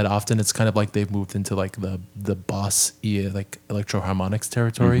that often. It's kind of like they've moved into like the Boss like Electro-Harmonix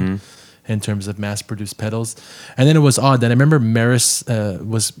territory in terms of mass-produced pedals. And then it was odd that I remember Maris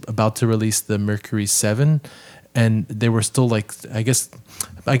was about to release the Mercury 7, and they were still like, I guess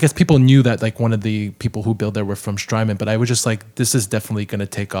people knew that like one of the people who built there were from Strymon, but I was just like, this is definitely going to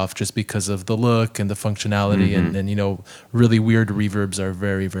take off just because of the look and the functionality, and you know, really weird reverbs are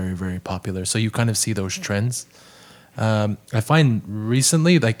very, very, very popular. So you kind of see those trends. I find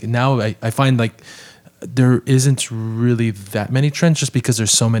recently, like now, I find like there isn't really that many trends just because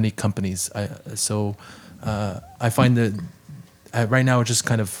there's so many companies. I find that right now it's just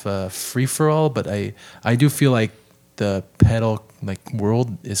kind of free for all, but I do feel like the pedal like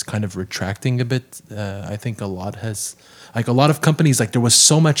world is kind of retracting a bit. I think a lot of companies, like there was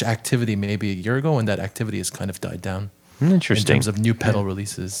so much activity maybe a year ago, and that activity has kind of died down. Interesting. In terms of new pedal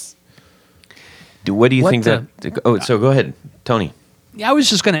releases. What do you think that? So go ahead, Tony. Yeah, I was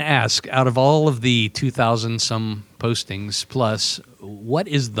just going to ask, out of all of the 2,000 some postings plus, what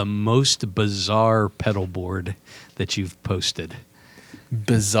is the most bizarre pedal board that you've posted?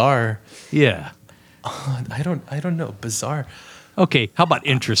 Bizarre? Yeah. I don't know. Bizarre. Okay, how about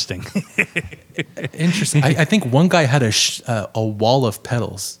interesting? Interesting. I think one guy had a wall of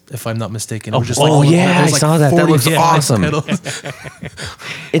pedals, if I'm not mistaken. It was just I saw that. That looks 45 awesome. pedals.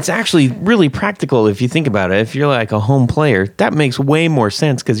 It's actually really practical if you think about it. If you're like a home player, that makes way more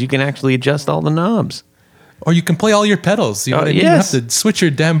sense because you can actually adjust all the knobs. Or you can play all your pedals. You know what I mean? Yes. You have to switch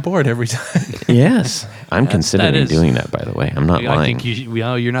your damn board every time. Yes. I'm considering doing that, by the way. I'm not lying. I think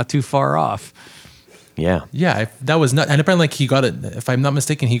you're not too far off. Yeah. Yeah, that was not, and apparently like he got it, if I'm not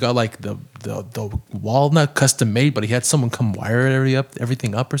mistaken, he got like the walnut custom made, but he had someone come wire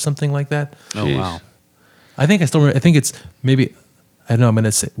everything up or something like that. Oh, wow. I think it's maybe, I don't know, I'm going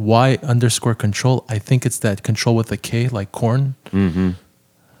to say Y_control. I think it's that control with a K, like corn. Mm-hmm.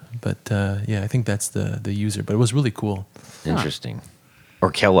 But yeah, I think that's the user, but it was really cool. Interesting.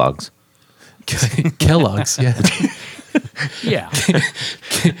 Or Kellogg's. Kellogg's, yeah. Yeah.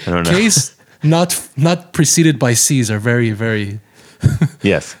 I don't know. K's not preceded by C's are very, very...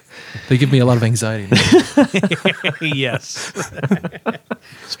 Yes. They give me a lot of anxiety. Yes.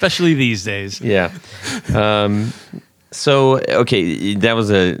 Especially these days. Yeah. So okay, that was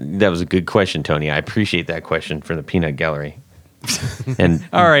a good question, Tony. I appreciate that question from the Peanut Gallery. And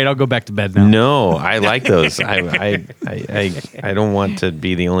All right, I'll go back to bed now. no, I like those. I don't want to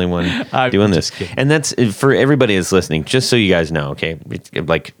be the only one I'm doing just this. kidding. And that's for everybody that's listening. Just so you guys know, okay, it's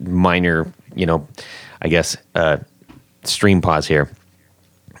like minor, I guess stream pause here.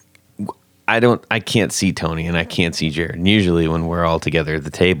 I can't see Tony and I can't see Jared. And usually when we're all together at the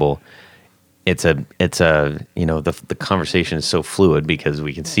table, it's a the conversation is so fluid because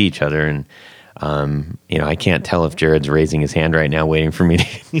we can see each other and I can't tell if Jared's raising his hand right now, waiting for me to.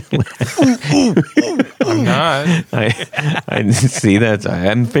 I'm not. I see that.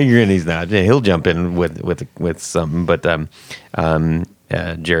 I'm figuring he's not. He'll jump in with something, but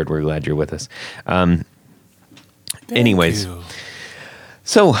Jared, we're glad you're with us. Anyways. You.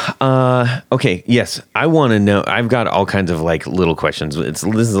 So, okay, yes, I want to know. I've got all kinds of like little questions. This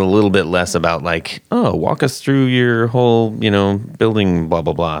is a little bit less about like, walk us through your whole, building, blah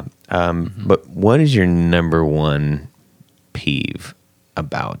blah blah. But what is your number one peeve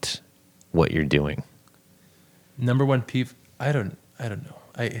about what you're doing? Number one peeve. I don't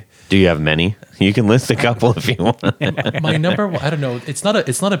know. Do you have many? You can list a couple if you want. My number one. I don't know. It's not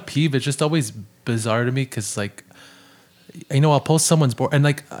a peeve. It's just always bizarre to me because like. I'll post someone's board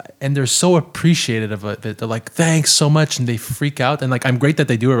and they're so appreciative of it. They're like, thanks so much. And they freak out. And like, I'm great that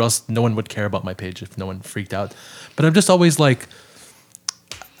they do or else no one would care about my page if no one freaked out. But I'm just always like,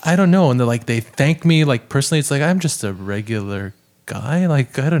 I don't know. And they're like, they thank me. Like personally, it's like, I'm just a regular guy.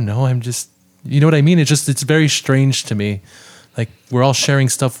 Like, I don't know. I'm just, you know what I mean? It's very strange to me. Like we're all sharing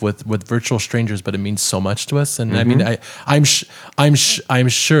stuff with virtual strangers, but it means so much to us. And I mean, I'm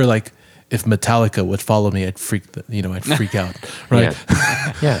sure like, if Metallica would follow me, I'd freak out, right?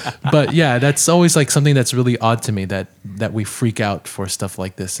 Yeah. But yeah, that's always like something that's really odd to me that we freak out for stuff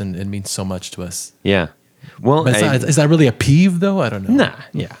like this, and it means so much to us. Yeah. Well, But is that really a peeve though? I don't know. nah.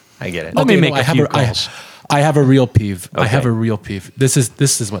 Yeah, I get it. Let me make I a have few a, calls. I have a real peeve. I have Okay. a real peeve. This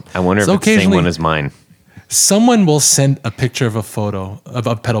is what I wonder so if it's the same occasionally one as mine. someone will send a picture of a photo of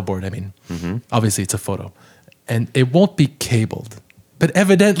a pedalboard. I mean, obviously it's a photo, and it won't be cabled. But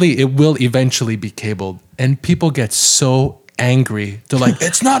evidently, it will eventually be cabled, and people get so angry. They're like,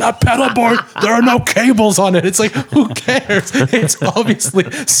 "It's not a pedalboard. There are no cables on it." It's like, who cares? It's obviously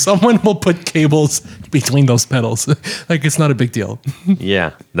someone will put cables between those pedals. Like, it's not a big deal.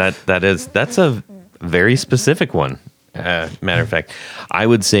 Yeah, that's a very specific one. Matter of fact, I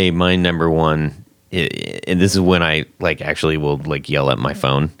would say my number one, and this is when I like actually will like yell at my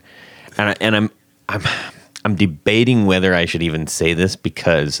phone, and I'm debating whether I should even say this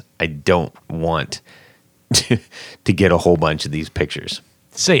because I don't want to get a whole bunch of these pictures.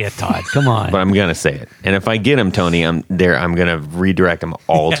 Say it, Todd. Come on. But I'm gonna say it, and if I get them, Tony, I'm gonna redirect them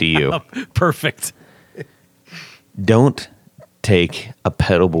all to you. Perfect. Don't take a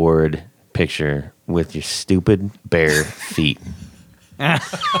pedalboard picture with your stupid bare feet.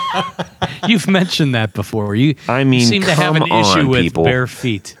 You've mentioned that before. You seem to have come an issue on, with people. bare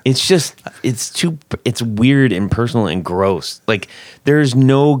feet. It's weird and personal and gross. Like there's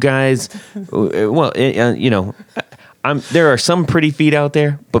no guys. Well, there are some pretty feet out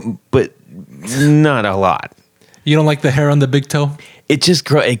there, but not a lot. You don't like the hair on the big toe? It just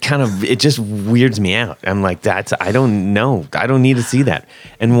weirds me out. I'm like, I don't know. I don't need to see that.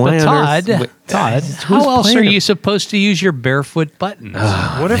 And why But on earth? Todd, Who's how else are playing you supposed to use your barefoot buttons?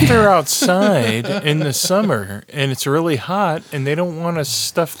 What if they're outside in the summer and it's really hot and they don't want to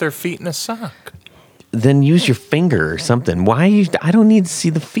stuff their feet in a sock? Then use your finger or something. I don't need to see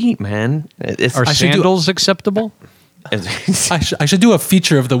the feet, man. Are sandals acceptable? I should do a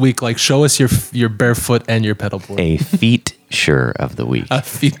feature of the week, like show us your barefoot and your pedalboard. a feature of the week. A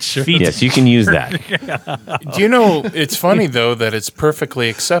feature. Yes, you can use that. Do you know, it's funny, though, that it's perfectly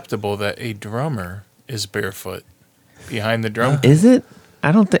acceptable that a drummer is barefoot behind the drum. Is it?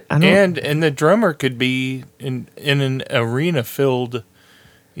 I don't think. I don't. And the drummer could be in an arena-filled,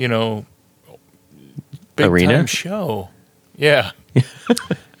 big Arena? time show. Yeah.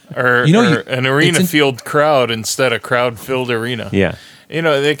 Or an arena filled crowd instead of crowd filled arena. Yeah.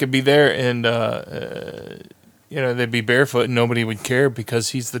 They could be there and they'd be barefoot and nobody would care because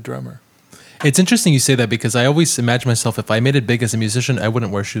he's the drummer. It's interesting you say that because I always imagine myself, if I made it big as a musician, I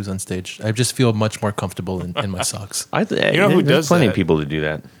wouldn't wear shoes on stage. I just feel much more comfortable in my socks. Who there's does plenty that? of people to do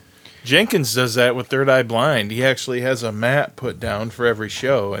that. Jenkins does that with Third Eye Blind. He actually has a mat put down for every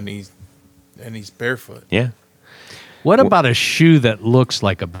show and he's barefoot. Yeah. What about a shoe that looks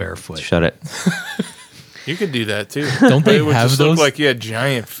like a barefoot? Shut it. You could do that too. Don't they It would have just those? look like you had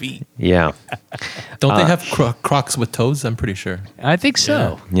giant feet. Yeah. Don't they have Crocs with toes? I'm pretty sure. I think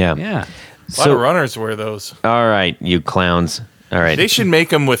so. Yeah. Yeah. A lot of runners wear those. All right, you clowns. All right. They should make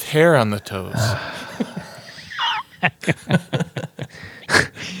them with hair on the toes.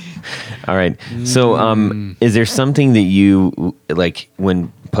 All right. So, is there something that you like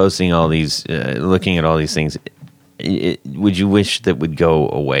when posting all these, looking at all these things? Would you wish that would go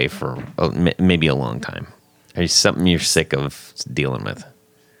away for maybe a long time? Or something you're sick of dealing with?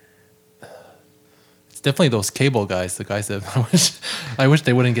 It's definitely those cable guys. The guys that I wish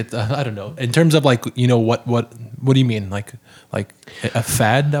they wouldn't get. I don't know. In terms of like, what do you mean? Like a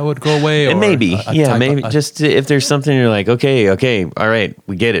fad that would go away? Or maybe, maybe. Of, just if there's something you're like, okay, all right,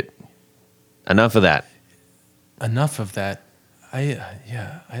 we get it. Enough of that. Enough of that. I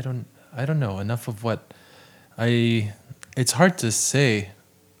don't know. Enough of what? It's hard to say.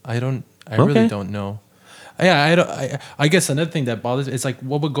 I really don't know. I guess another thing that bothers is like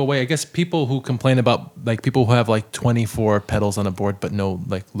what would go away. I guess people who complain about like people who have like 24 pedals on a board but no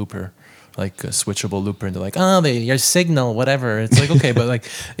like looper, like a switchable looper, and they're like, oh, your signal, whatever. It's like okay, but like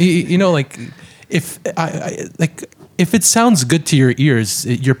like if if it sounds good to your ears,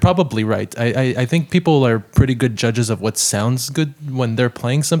 you're probably right. I think people are pretty good judges of what sounds good when they're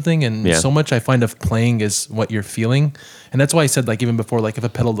playing something, and so much I find of playing is what you're feeling, and that's why I said like even before, like if a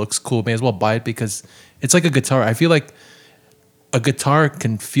pedal looks cool, may as well buy it because it's like a guitar. I feel like a guitar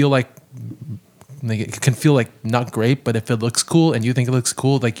can feel like it can feel like not great, but if it looks cool and you think it looks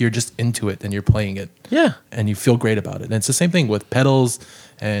cool, like you're just into it and you're playing it. Yeah. And you feel great about it. And it's the same thing with pedals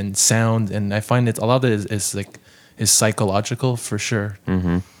and sound. And I find a lot of it is psychological for sure.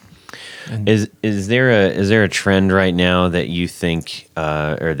 Mm-hmm. And is there a trend right now that you think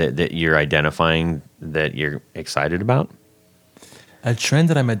or that you're identifying that you're excited about? A trend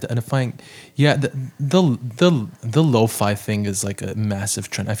that I'm identifying, the lo-fi thing is like a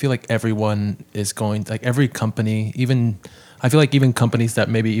massive trend. I feel like everyone is going, like every company, I feel like even companies that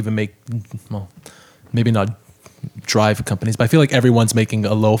maybe even make, well, maybe not drive companies, but I feel like everyone's making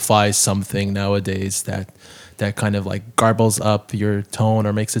a lo-fi something nowadays that kind of like garbles up your tone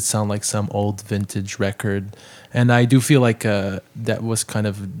or makes it sound like some old vintage record. And I do feel like that was kind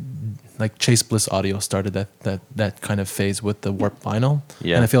of like Chase Bliss Audio started that kind of phase with the Warp Vinyl.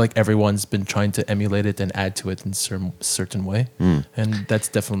 Yeah. And I feel like everyone's been trying to emulate it and add to it in certain way. And that's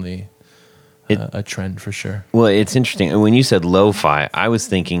definitely a trend for sure. Well, it's interesting. When you said lo-fi, I was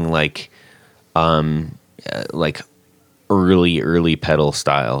thinking like early pedal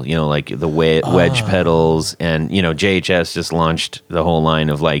style, like the wedge pedals, and JHS just launched the whole line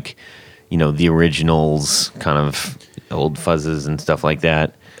of like, the originals, kind of old fuzzes and stuff like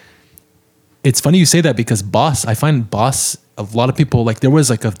that. It's funny you say that because I find Boss, a lot of people, like there was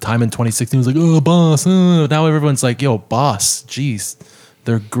like a time in 2016 it was like, oh, Boss, now everyone's like, yo, Boss, geez,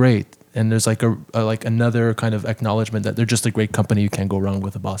 they're great. And there's like like another kind of acknowledgement that they're just a great company. You can't go wrong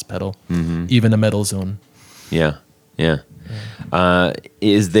with a Boss pedal, even a Metal Zone. Yeah.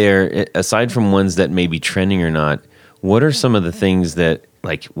 Is there, aside from ones that may be trending or not, what are some of the things that,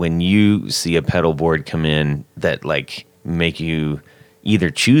 like, when you see a pedal board come in that, like, make you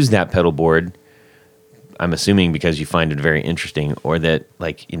either choose that pedal board, I'm assuming because you find it very interesting, or that,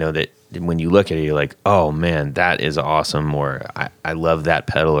 like, that when you look at it, you're like, oh, man, that is awesome, or I love that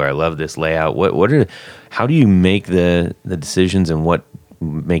pedal, or I love this layout. How do you make the decisions, and what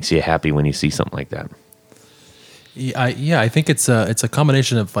makes you happy when you see something like that? I think it's a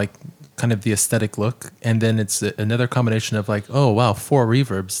combination of like kind of the aesthetic look, and then it's another combination of like, oh wow, 4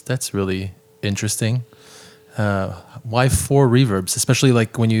 reverbs, that's really interesting. Why 4 reverbs? Especially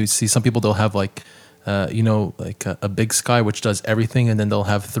like when you see some people, they'll have like like a Big Sky which does everything, and then they'll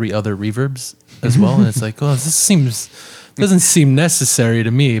have 3 other reverbs as well, and it's like, oh, this doesn't seem necessary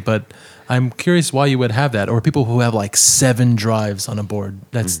to me, but I'm curious why you would have that. Or people who have like 7 drives on a board.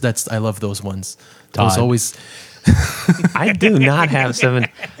 That's I love those ones. Those always. I do not have 7.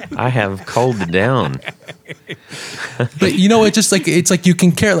 I have culled it down. But it's like you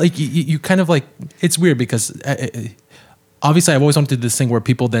can care, like you kind of like, it's weird because obviously I've always wanted to do this thing where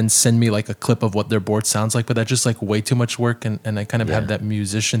people then send me like a clip of what their board sounds like, but that's just like way too much work, and I kind of have that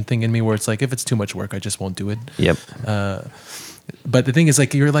musician thing in me where it's like, if it's too much work, I just won't do it. Yep. But the thing is,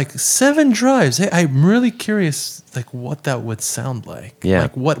 like, you're like 7 drives. Hey, I'm really curious, like, what that would sound like. Yeah.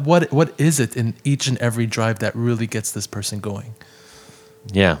 Like, what is it in each and every drive that really gets this person going?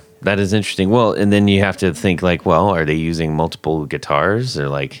 Yeah, that is interesting. Well, and then you have to think like, well, are they using multiple guitars, or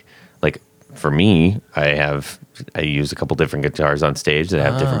like for me, I use a couple different guitars on stage that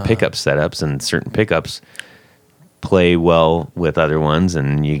have different pickup setups, and certain pickups play well with other ones,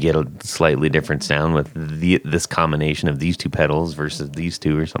 and you get a slightly different sound with this combination of these 2 pedals versus these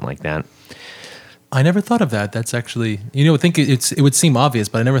 2 or something like that. I never thought of that. That's actually, I think it would seem obvious,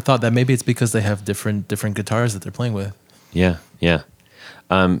 but I never thought that maybe it's because they have different guitars that they're playing with. Yeah, yeah.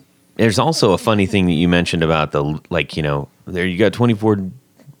 There's also a funny thing that you mentioned about there you got 24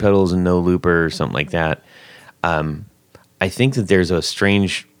 pedals and no looper or something like that. I think that there's a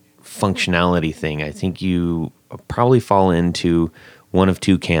strange functionality thing. I think you probably fall into one of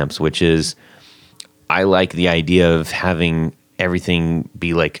two camps, which is I like the idea of having everything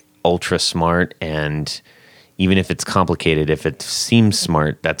be like ultra smart, and even if it's complicated, if it seems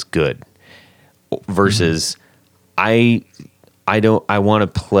smart, that's good. Versus I want to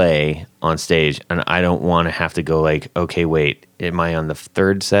play on stage, and I don't want to have to go like, okay, wait, am I on the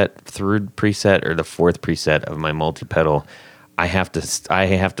third preset or the fourth preset of my multi-pedal? I have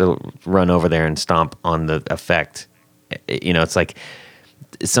to run over there and stomp on the effect. It's like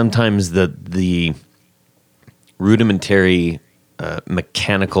sometimes the rudimentary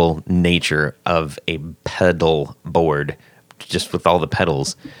mechanical nature of a pedal board, just with all the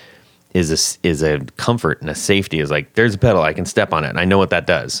pedals, is a comfort and a safety. Is like, there's a pedal, I can step on it, and I know what that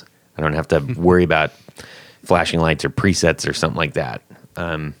does. I don't have to worry about flashing lights or presets or something like that.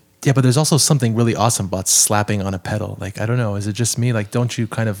 Yeah, but there's also something really awesome about slapping on a pedal. Like, I don't know, is it just me? Like, don't you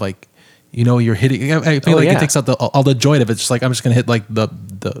kind of like, you're hitting? I feel it takes out all the joy of it. It's just like, I'm just gonna hit like the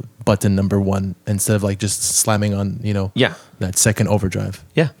button number 1 instead of like just slamming on that second overdrive.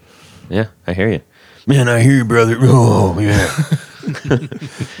 Yeah, I hear you, man. I hear you, brother. Oh yeah.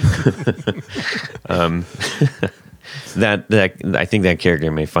 That I think that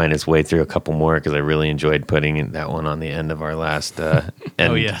character may find its way through a couple more, because I really enjoyed putting that one on the end of our last.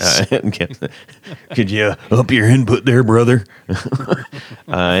 Oh yes. Could you up your input there, brother?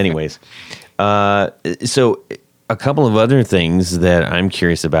 Anyways, so a couple of other things that I'm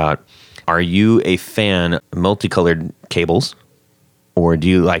curious about. Are you a fan of multicolored cables, or do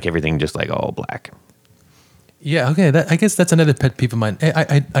you like everything just like all black? Yeah, okay. I guess that's another pet peeve of mine.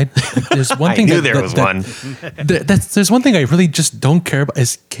 There's one thing. I knew there was one. There's one thing I really just don't care about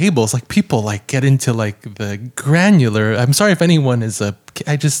is cables. Like, people like get into like the granular. I'm sorry if anyone is Todd.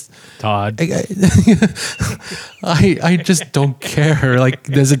 I just don't care. Like,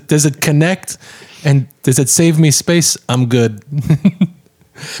 does it connect, and does it save me space? I'm good.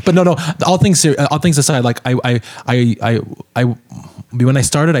 But no. All things aside, like I when I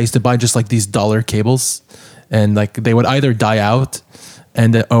started, I used to buy just like these dollar cables. And like they would either die out,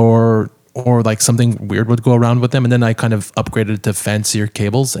 or like something weird would go around with them. And then I kind of upgraded to fancier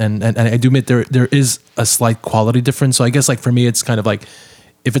cables. And I do admit there is a slight quality difference. So I guess like for me, it's kind of like,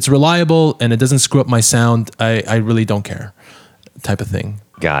 if it's reliable and it doesn't screw up my sound, I really don't care, type of thing.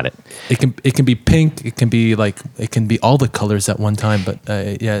 Got it. It can be pink. It can be all the colors at one time. But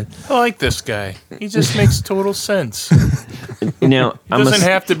yeah, I like this guy. He just makes total sense. Now, It doesn't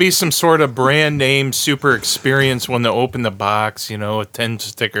have to be some sort of brand name, super experience when they open the box, with 10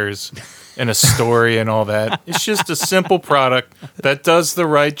 stickers and a story and all that. It's just a simple product that does the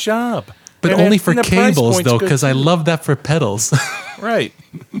right job. But and only it, for and the price cables, point's though, good because I too. love that for pedals. Right.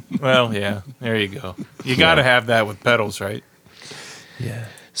 Well, yeah. There you go. You got to have that with pedals, right? Yeah.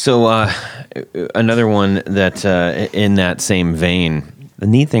 So another one that in that same vein, the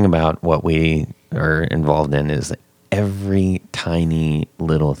neat thing about what we are involved in is that every tiny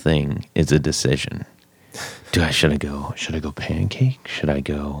little thing is a decision. Should I go pancake? Should I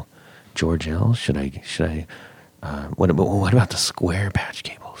go George L? Should I what about the square patch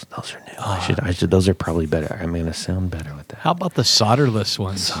cables? Those are new. I should those are probably better. I'm going to sound better with that. How about the solderless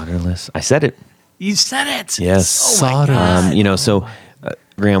ones? Solderless. I said it. You said it. Yes. Oh my God. So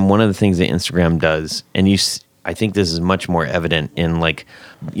Graham, one of the things that Instagram does, and I think this is much more evident in like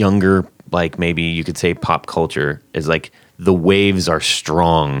younger, like maybe you could say pop culture, is like the waves are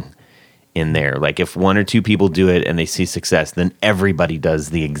strong in there. Like if one or two people do it and they see success, then everybody does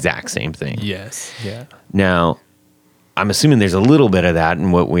the exact same thing. Yes. Yeah. Now, I'm assuming there's a little bit of that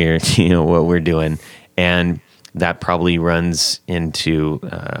in what we're doing, and that probably runs into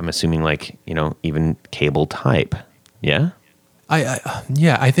I'm assuming like even cable type. Yeah.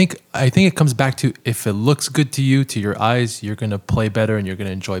 I think it comes back to, if it looks good to you, to your eyes, you're gonna play better and you're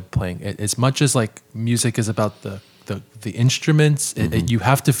gonna enjoy playing it. As much as like music is about the instruments, you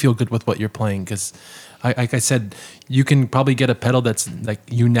have to feel good with what you're playing, because like I said, you can probably get a pedal that's like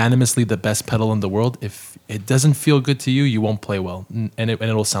unanimously the best pedal in the world. If it doesn't feel good to you, you won't play well, and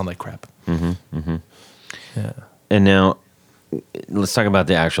it'll sound like crap. Yeah. And now let's talk about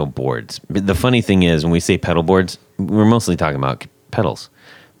the actual boards. The funny thing is, when we say pedal boards, we're mostly talking about pedals,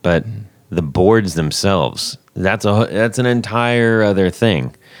 but the boards themselves, that's an entire other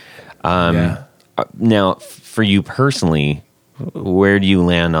thing. Now, for you personally, where do you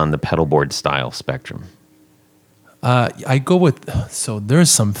land on the pedalboard style spectrum? I go with, so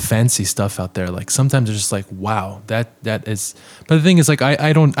there's some fancy stuff out there. Like sometimes it's just like, wow, that is. But the thing is, like,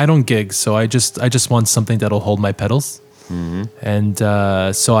 I don't gig, so I just want something that'll hold my pedals. And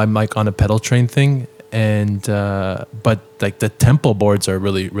so I'm like on a pedal train thing, and but like the tempo boards are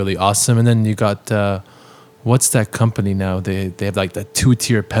really really awesome. And then you got what's that company now? They have like the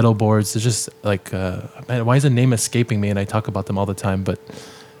 2-tier pedal boards. It's just like man, why is the name escaping me? And I talk about them all the time, but.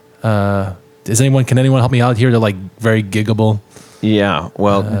 Can anyone help me out here? They're like very giggable. Yeah,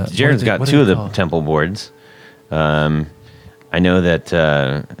 well, Jared's got two of the tempo boards. I know that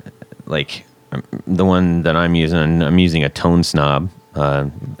like the one that I'm using a Tone Snob.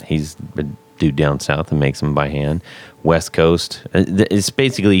 He's a dude down south and makes them by hand. West Coast. It's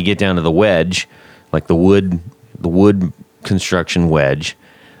basically you get down to the wedge, like the wood construction wedge,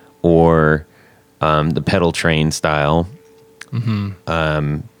 or the pedal train style.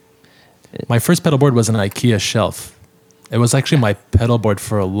 My first pedal board was an IKEA shelf. It was actually my pedal board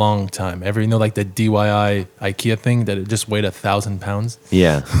for a long time. Like the DIY IKEA thing that it just weighed 1,000 pounds.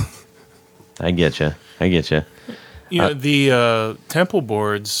 Yeah, I get you. You know, the tempo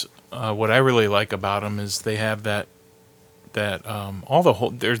boards. What I really like about them is they have that all the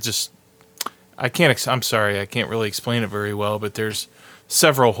whole. They're just. I'm sorry, I can't really explain it very well, but there's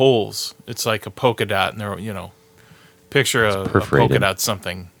several holes. It's like a polka dot, and they're picture a polka dot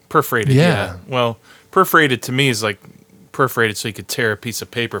something. Perforated, yeah. Well, perforated to me is like perforated so you could tear a piece of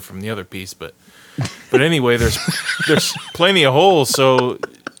paper from the other piece. But anyway, there's plenty of holes, so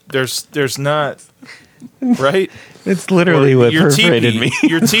there's not right. It's literally what perforated me.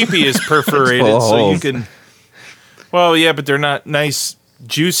 Your teepee is perforated, so you can. Well, yeah, but they're not nice,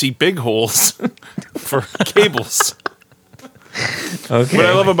 juicy, big holes for cables. Okay. What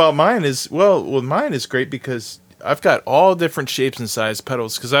I love about mine is mine is great because. I've got all different shapes and size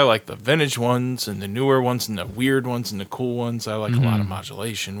pedals because I like the vintage ones and the newer ones and the weird ones and the cool ones. I like a lot of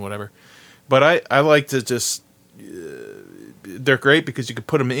modulation, whatever. But I like to just... they're great because you can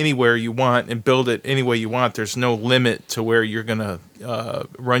put them anywhere you want and build it any way you want. There's no limit to where you're going to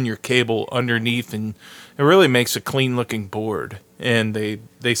run your cable underneath, and it really makes a clean-looking board. And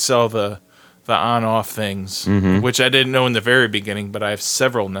they sell the on-off things, which I didn't know in the very beginning, but I have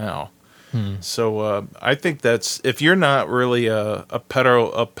several now. So I think that's if you're not really a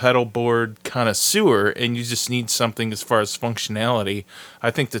pedal board connoisseur and you just need something as far as functionality, I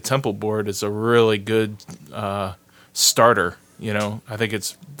think the tempo board is a really good starter. I think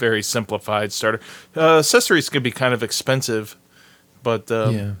it's very simplified starter. Accessories can be kind of expensive, but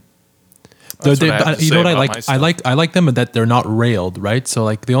yeah. You know what I like? I like them that they're not railed, right? So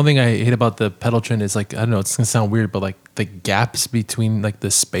like the only thing I hate about the pedal train is like I don't know, it's gonna sound weird, but like the gaps between like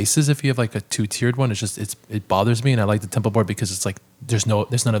the spaces. If you have like a 2-tiered one, it bothers me, and I like the tempo board because it's like there's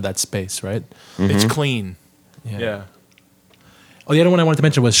none of that space, right? It's clean. Yeah. Oh, the other one I wanted to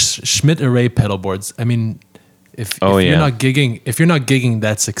mention was Schmidt Array pedal boards. I mean, if you're not gigging,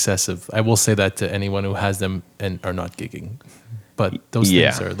 that's excessive. I will say that to anyone who has them and are not gigging. But those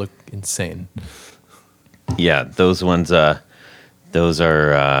things look insane. Yeah, those ones. Those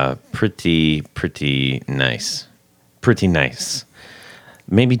are pretty nice. Pretty nice.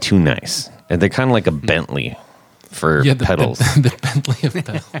 Maybe too nice. And they're kind of like a Bentley for pedals. The Bentley of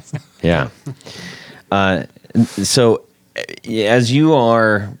pedals. Yeah. So, as you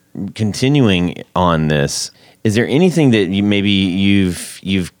are continuing on this, is there anything that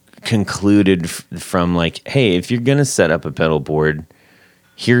you've concluded from like, hey, if you're gonna set up a pedal board,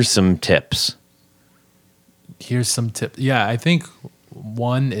 here's some tips. Yeah, I think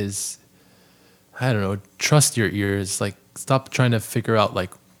one is, I don't know, trust your ears. Like, stop trying to figure out like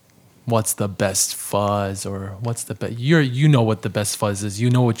what's the best fuzz or what's the best. You know what the best fuzz is.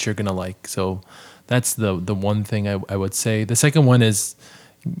 You know what you're gonna like. So that's the one thing I would say. The second one is,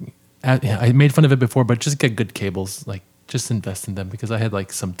 I made fun of it before, but just get good cables. Like, just invest in them, because I had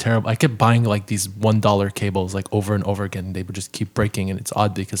like some terrible. I kept buying like these $1 cables like over and over again. And they would just keep breaking, and it's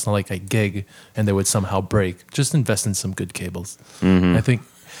odd because it's not like I gig and they would somehow break. Just invest in some good cables. I think.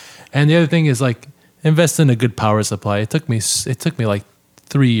 And the other thing is like invest in a good power supply. It took me like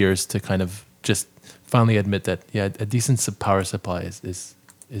 3 years to kind of just finally admit that a decent power supply is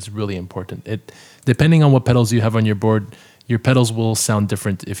really important. It, depending on what pedals you have on your board, your pedals will sound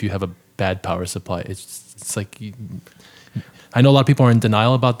different if you have a bad power supply. It's like I know a lot of people are in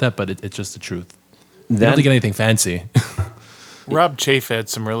denial about that, but it's just the truth. You don't have to get anything fancy. Rob Chafe had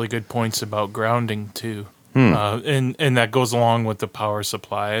some really good points about grounding too, and that goes along with the power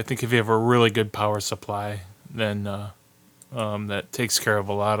supply. I think if you have a really good power supply, then that takes care of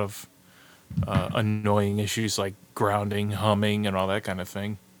a lot of annoying issues like grounding, humming, and all that kind of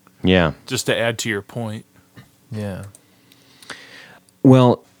thing. Yeah. Just to add to your point. Yeah.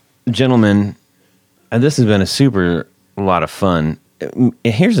 Well, gentlemen, this has been a super lot of fun.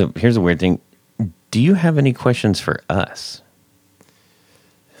 Here's a weird thing. Do you have any questions for us?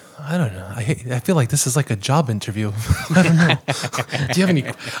 I don't know. I feel like this is like a job interview. I don't know. Do you have any?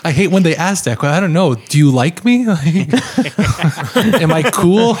 I hate when they ask that. I don't know. Do you like me? Like, am I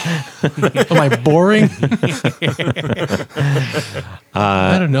cool? Am I boring?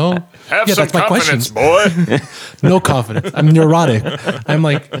 I don't know. Have some that's my confidence, question. boy. No confidence. I'm neurotic. I'm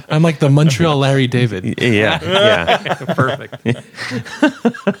like the Montreal Larry David. Yeah. Perfect.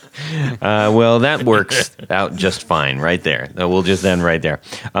 Well, that works out just fine right there. We'll just end right there.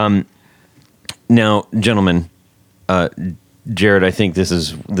 Now, gentlemen, Jared, I think this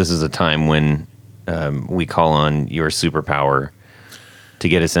is a time when we call on your superpower to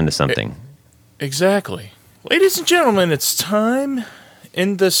get us into something. Exactly. Ladies and gentlemen, it's time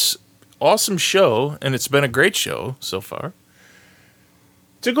in this awesome show, and it's been a great show so far,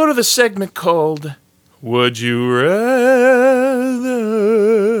 to go to the segment called Would You Rather?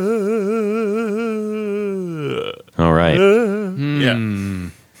 All right. Yeah.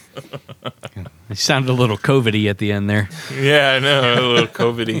 It sounded a little COVID-y at the end there. Yeah, I know. A little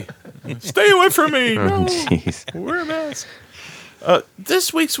COVID-y. Stay away from me. No. Jeez. Wear a mask.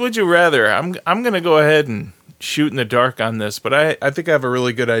 This week's Would You Rather, I'm going to go ahead and shoot in the dark on this, but I think I have a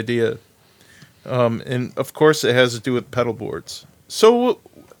really good idea. And, of course, it has to do with pedal boards. So,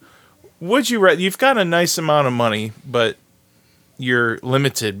 would you rather? You've got a nice amount of money, but you're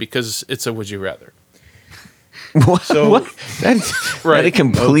limited because it's a would you rather. What? So, What? Right. That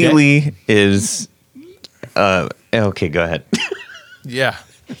completely is... okay, go ahead. Yeah.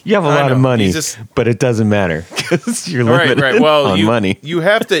 You have a I lot of know. money, You just- but it doesn't matter because you're Right, limited right. Well, on money. you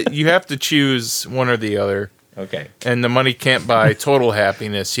have to choose one or the other. Okay. And the money can't buy total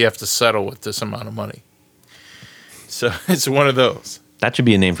happiness. You have to settle with this amount of money. So it's one of those. That should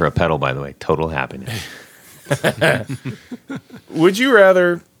be a name for a pedal, by the way. Total happiness. Would you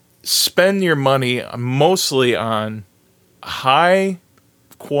rather spend your money mostly on high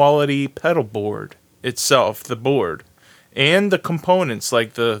quality pedal board itself, the board, and the components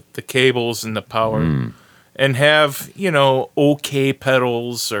like the cables and the power, and have, okay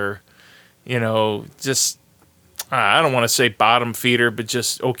pedals or, just, I don't want to say bottom feeder, but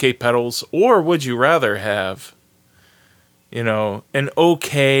just okay pedals? Or would you rather have, an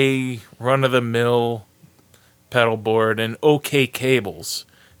okay run-of-the-mill pedal board and okay cables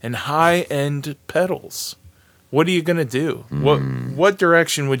and high-end pedals? What are you going to do? What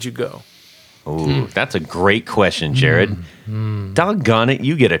direction would you go? Oh, that's a great question, Jared. Doggone it,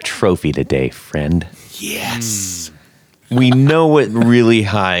 you get a trophy today, friend. Yes. We know what really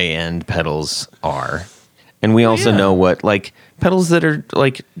high-end pedals are. And we also know what, pedals that are,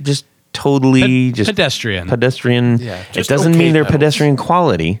 just totally Pedestrian. pedestrian. Yeah, It just doesn't okay mean they're pedals. pedestrian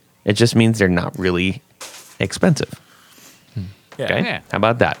quality. It just means they're not really expensive. Yeah. Okay? Yeah. How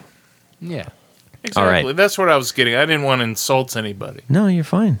about that? Yeah. Exactly. All right. That's what I was getting. I didn't want to insult anybody. No, you're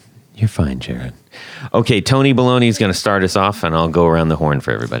fine. You're fine, Jared. Okay, Tony Baloney is going to start us off, and I'll go around the horn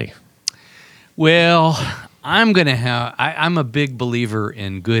for everybody. Well, I'm a big believer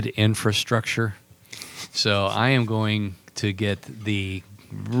in good infrastructure. So I am going to get the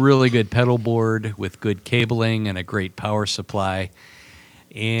really good pedal board with good cabling and a great power supply,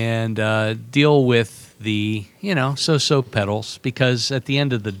 and deal with the, so-so pedals, because at the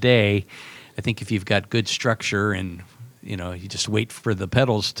end of the day, I think if you've got good structure and, you just wait for the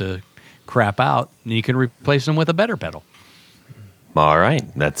pedals to crap out, and you can replace them with a better pedal. All right.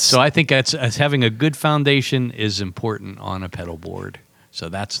 So I think that's having a good foundation is important on a pedal board. So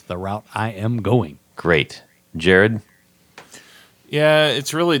that's the route I am going. Great. Jared? Yeah,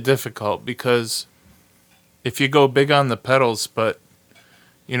 it's really difficult because if you go big on the pedals, but,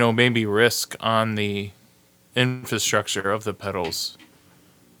 maybe risk on the infrastructure of the pedals,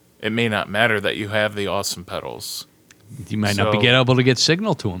 it may not matter that you have the awesome pedals. You might not be able to get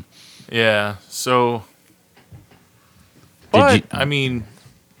signal to them. Yeah, so... But,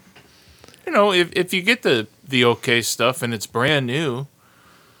 if you get the okay stuff and it's brand new...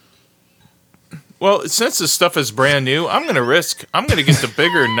 Well, since the stuff is brand new, I'm going to get the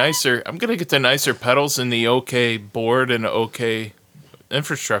bigger, nicer... I'm going to get the nicer pedals and the okay board and okay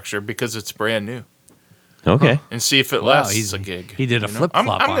infrastructure because it's brand new. Okay. And see if it lasts a gig. He did a flip-flop I'm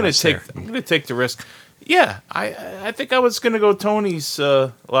on gonna us take. there. I'm going to take the risk. Yeah, I think I was going to go Tony's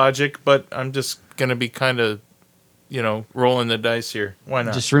logic, but I'm just going to be kind of, rolling the dice here. Why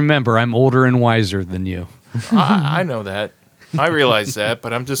not? Just remember, I'm older and wiser than you. I know that. I realize that,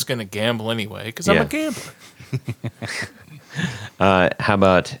 but I'm just going to gamble anyway because I'm Yeah. a gambler. How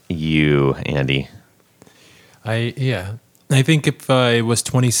about you, Andy? I think if it was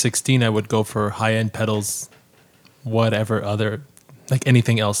 2016, I would go for high-end pedals, whatever other, like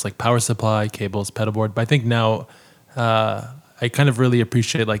anything else, like power supply, cables, pedalboard. But I think now I kind of really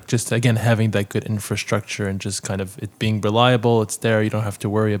appreciate like just again having that good infrastructure and just kind of it being reliable. It's there, you don't have to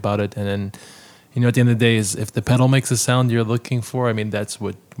worry about it. And then, at the end of the day, is if the pedal makes the sound you're looking for, I mean that's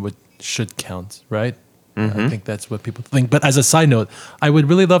what should count, right? I think that's what people think. But as a side note, I would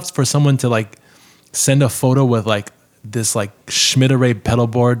really love for someone to like send a photo with like this like Schmidt Array pedal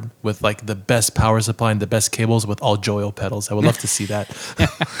board with like the best power supply and the best cables with all Joyo pedals. I would love to see that.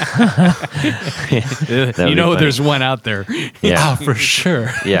 There's one out there. Yeah, For sure.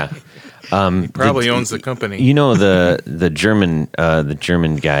 yeah. Probably owns the company. The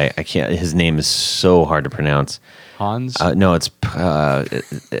German guy. I can't. His name is so hard to pronounce. Hans? No, it's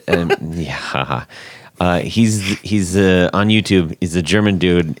yeah. He's on YouTube. He's a German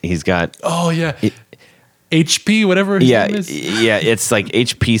dude. He's got Oh yeah. HP, whatever his name is. yeah. It's like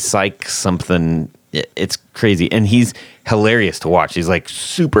HP Psych something. It's crazy, and he's hilarious to watch. He's like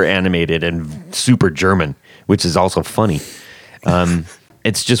super animated and super German, which is also funny.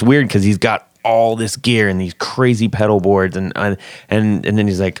 It's just weird because he's got all this gear and these crazy pedal boards, and then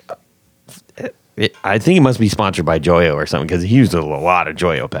he's like, I think he must be sponsored by Joyo or something because he uses a lot of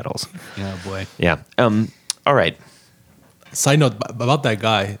Joyo pedals. Yeah, boy. Yeah. All right. Side note about that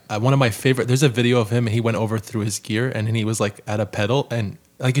guy, one of my favorite. There's a video of him. And he went over through his gear, and he was like at a pedal, and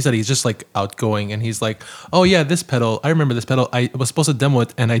like you said, he's just like outgoing, and he's like, "Oh yeah, this pedal. I remember this pedal. I was supposed to demo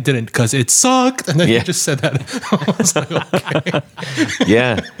it, and I didn't because it sucked." And then he just said that. I was like,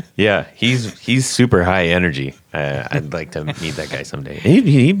 okay. Yeah. He's super high energy. I'd like to meet that guy someday.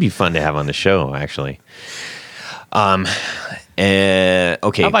 He'd be fun to have on the show, actually. Okay. How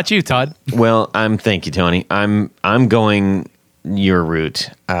about you, Todd? Well, thank you, Tony. I'm going your route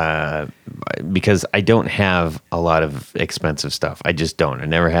because I don't have a lot of expensive stuff. I just don't. I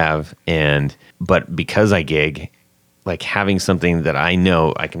never have. But because I gig, like having something that I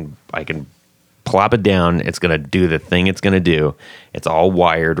know I can plop it down. It's gonna do the thing it's gonna do. It's all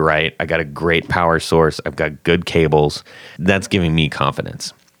wired right. I got a great power source. I've got good cables. That's giving me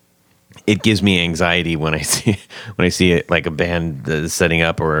confidence. It gives me anxiety when I see it like a band setting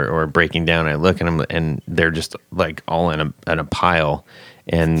up or breaking down. I look and they're just like all in a pile,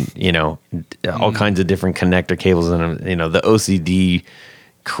 and all kinds of different connector cables, and the OCD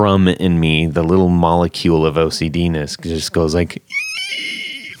crumb in me, the little molecule of OCD-ness just goes like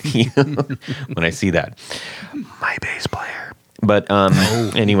when I see that. My bass player, but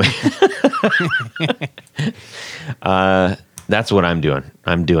anyway. That's what I'm doing.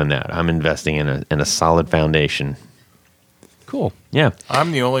 I'm doing that. I'm investing in a solid foundation. Cool. Yeah.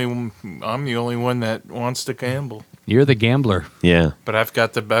 I'm the only one that wants to gamble, You're the gambler. Yeah. but I've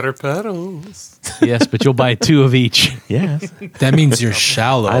got the better pedals. Yes, but you'll buy 2 of each. Yes. That means you're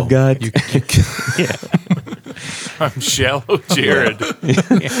shallow. I've got. I'm shallow Jared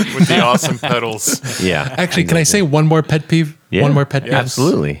with the awesome pedals. Yeah. Actually, can I say one more pet peeve? Yeah. One more pet peeve.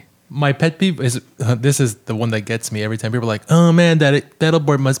 Absolutely. My pet peeve is this is the one that gets me every time. People are like, "Oh man, that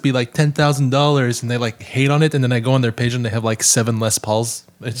pedalboard must be like $10,000," and they like hate on it. And then I go on their page and they have like 7 Les Pauls.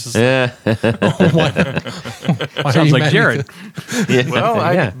 It's just Yeah. why are Sounds you like mad? Jared. Yeah. Well,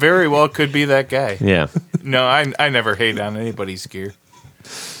 I yeah. very well could be that guy. Yeah. No, I never hate on anybody's gear.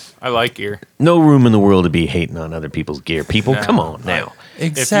 I like gear. No room in the world to be hating on other people's gear. People, No. come on now.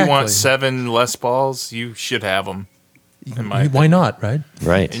 Exactly. If you want 7 Les Pauls, you should have them. Why not? Right?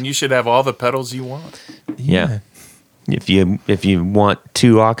 Right. And you should have all the pedals you want. Yeah. If you want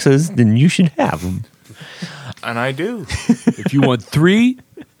 2 Oxes, then you should have them. And I do. If you want 3,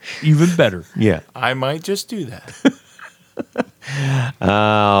 even better. Yeah. I might just do that.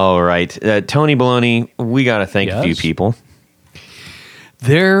 All right. Tony Baloney, we got to thank a few Yes? people.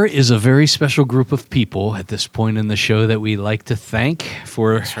 There is a very special group of people at this point in the show that we like to thank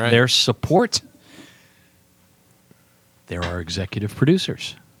for right. their support. There are executive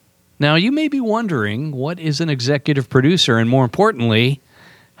producers. Now, you may be wondering, what is an executive producer? And more importantly,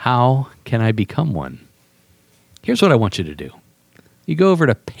 how can I become one? Here's what I want you to do. You go over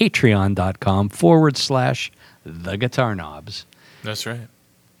to patreon.com/theguitarknobs. That's right.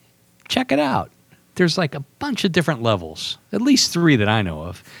 Check it out. There's like a bunch of different levels, at least 3 that I know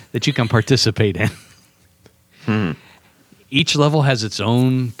of, that you can participate in. Each level has its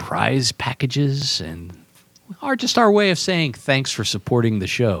own prize packages and are just our way of saying thanks for supporting the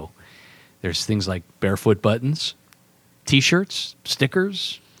show. There's things like barefoot buttons, T-shirts,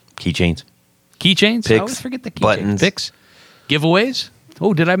 stickers, Keychains. keychains. I Picks, always forget the keychains. buttons. Picks, Giveaways?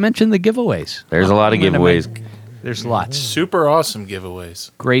 Oh, did I mention the giveaways? There's a lot of giveaways. There's lots. Super awesome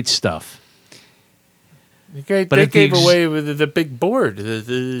giveaways. Great stuff. They gave away with the big board,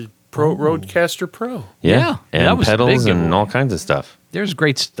 the Pro Roadcaster Pro. Yeah, and that was a big pedals and giveaway. all kinds of stuff. There's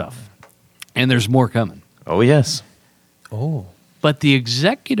great stuff. And there's more coming. Oh, yes. Oh. But the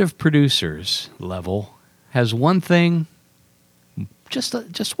executive producers level has one thing, just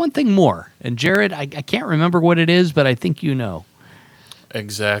one thing more. And Jared, I can't remember what it is, but I think you know.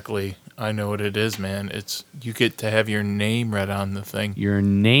 Exactly. I know what it is, man. It's you get to have your name read on the thing. Your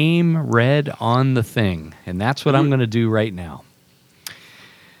name read on the thing. And that's what I'm going to do right now.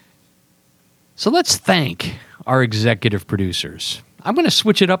 So let's thank our executive producers. I'm going to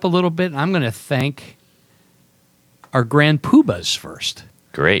switch it up a little bit, and I'm going to thank our grand poobahs first.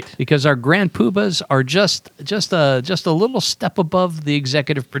 Great. Because our grand poobahs are just a little step above the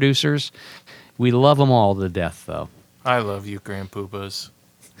executive producers. We love them all to death, though. I love you, Grand Poobahs.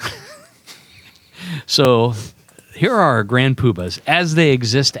 So here are our grand poobahs as they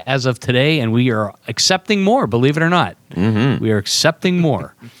exist as of today, and we are accepting more, believe it or not. Mm-hmm. We are accepting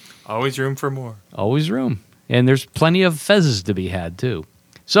more. Always room for more. Always room. And there's plenty of fezzes to be had, too.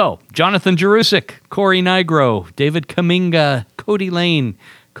 So, Jonathan Jerusik, Corey Nigro, David Kaminga, Cody Lane,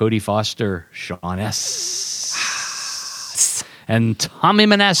 Cody Foster, Sean S., and Tommy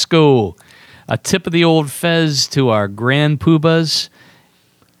Manasco. A tip of the old fez to our grand poobahs.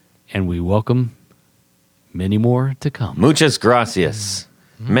 And we welcome many more to come. Muchas gracias.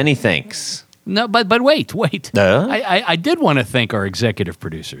 Many thanks. No, but wait. Duh. I did want to thank our executive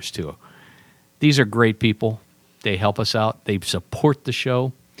producers, too. These are great people. They help us out. They support the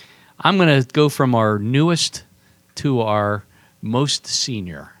show. I'm going to go from our newest to our most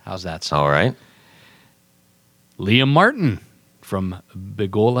senior. How's that sound? All right. Liam Martin from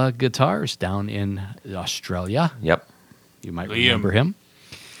Bigola Guitars down in Australia. Yep. You might Liam. remember him.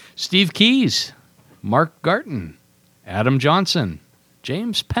 Steve Keys, Mark Garton, Adam Johnson,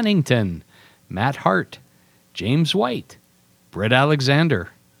 James Pennington, Matt Hart, James White, Brett Alexander,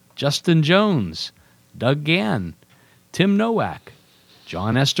 Justin Jones, Doug Gann, Tim Nowak,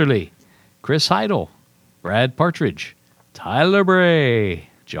 John Esterly, Chris Heidel, Brad Partridge, Tyler Bray,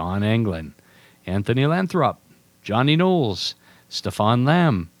 John Anglin, Anthony Lathrop, Johnny Knowles, Stefan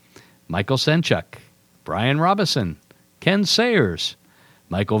Lamb, Michael Senchuk, Brian Robison, Ken Sayers,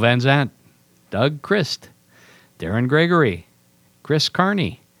 Michael Van Zant, Doug Christ, Darren Gregory, Chris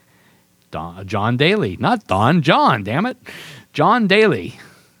Carney, John Daly, not Don, John, damn it, John Daly,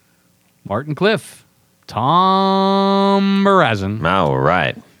 Martin Cliff, Tom Barazin. All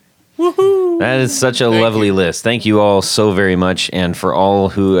right. Woohoo! That is such a lovely list. Thank you all so very much, and for all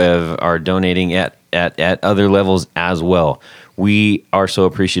who are donating at other levels as well. We are so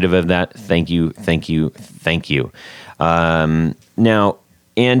appreciative of that. Thank you. Now,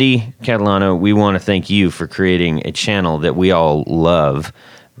 Andy Catalano, we want to thank you for creating a channel that we all love,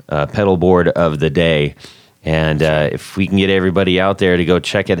 Pedalboard of the Day. And if we can get everybody out there to go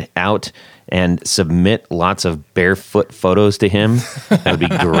check it out and submit lots of barefoot photos to him, that would be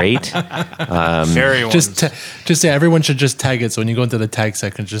great. Fairy ones. Just yeah, everyone should just tag it. So when you go into the tag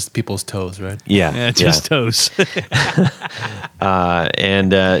section, just people's toes, right? Yeah, just toes. No,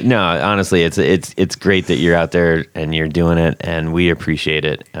 honestly, it's great that you're out there and you're doing it, and we appreciate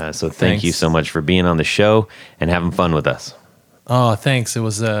it. So thank you Thanks. so much for being on the show and having fun with us. Oh, thanks. It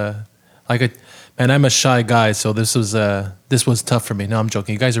was man, I'm a shy guy, so this was tough for me. No, I'm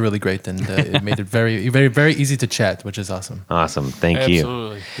joking. You guys are really great, and it made it very, very, very easy to chat, which is awesome. Awesome. Thank you.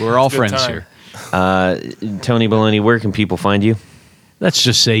 Absolutely. We're all It's a good friends time. here. Tony Baloney, where can people find you? Let's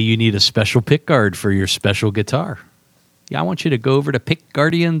just say you need a special pickguard for your special guitar. Yeah, I want you to go over to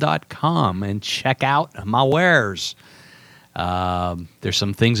pickguardian.com and check out my wares. There's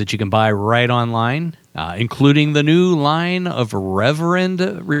some things that you can buy right online, including the new line of Reverend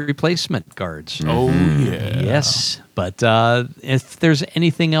replacement guards. Oh, yeah. Yes, but if there's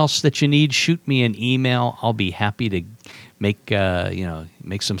anything else that you need, shoot me an email. I'll be happy to make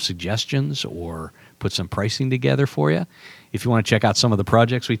some suggestions or put some pricing together for you. If you want to check out some of the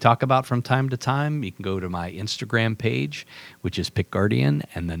projects we talk about from time to time, you can go to my Instagram page, which is pickguardian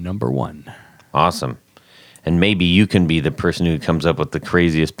and the number 1. Awesome. And maybe you can be the person who comes up with the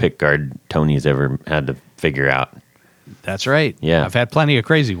craziest pick guard Tony's ever had to figure out. That's right. Yeah. I've had plenty of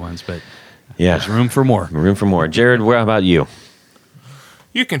crazy ones, but Yeah. there's room for more. Room for more. Jared, what about you?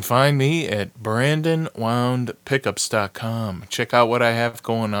 You can find me at BrandonWoundPickups.com. Check out what I have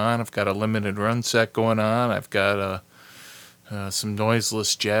going on. I've got a limited run set going on. I've got some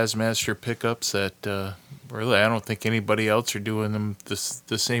noiseless Jazzmaster pickups that really I don't think anybody else are doing them the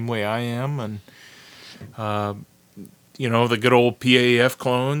same way I am. And the good old PAF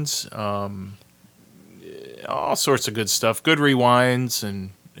clones, all sorts of good stuff, good rewinds,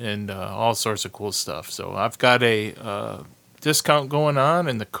 and all sorts of cool stuff. So I've got a discount going on,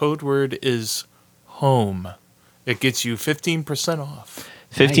 and the code word is HOME. It gets you 15% off.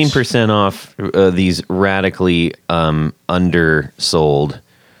 15% off these radically undersold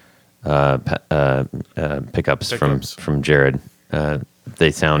pickups from Jared.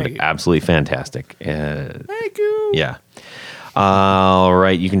 They sound absolutely fantastic. Thank you. Yeah. All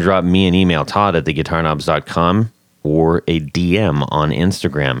right. You can drop me an email, todd@theguitarknobs.com, or a DM on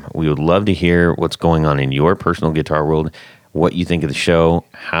Instagram. We would love to hear what's going on in your personal guitar world, what you think of the show,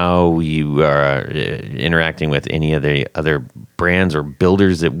 how you are interacting with any of the other brands or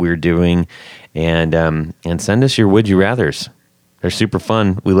builders that we're doing, and send us your Would You Rathers. They're super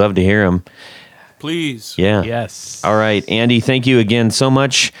fun. We love to hear them. Please. Yeah. Yes. All right, Andy, thank you again so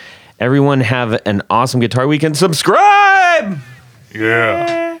much. Everyone have an awesome Guitar Weekend. Subscribe!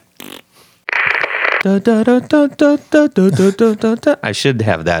 Yeah. I should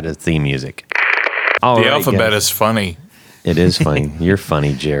have that as theme music. All The right, alphabet guys. is funny. It is funny. You're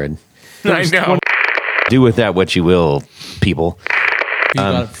funny, Jared. I know. Do with that what you will, people. You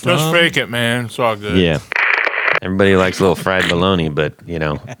got it from? Just fake it, man. It's all good. Yeah. Everybody likes a little fried bologna, but,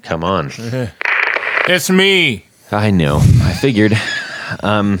 come on. It's me. I know. I figured.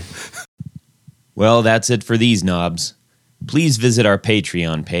 Well, that's it for these knobs. Please visit our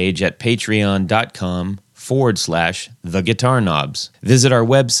Patreon page at patreon.com/theguitarknobs. Visit our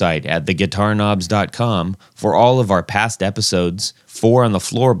website at theguitarknobs.com for all of our past episodes, 4 on the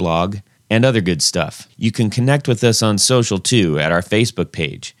Floor blog, and other good stuff. You can connect with us on social too at our Facebook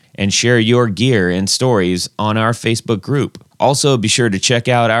page and share your gear and stories on our Facebook group. Also, be sure to check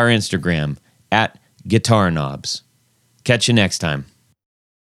out our Instagram at Guitar Knobs. Catch you next time.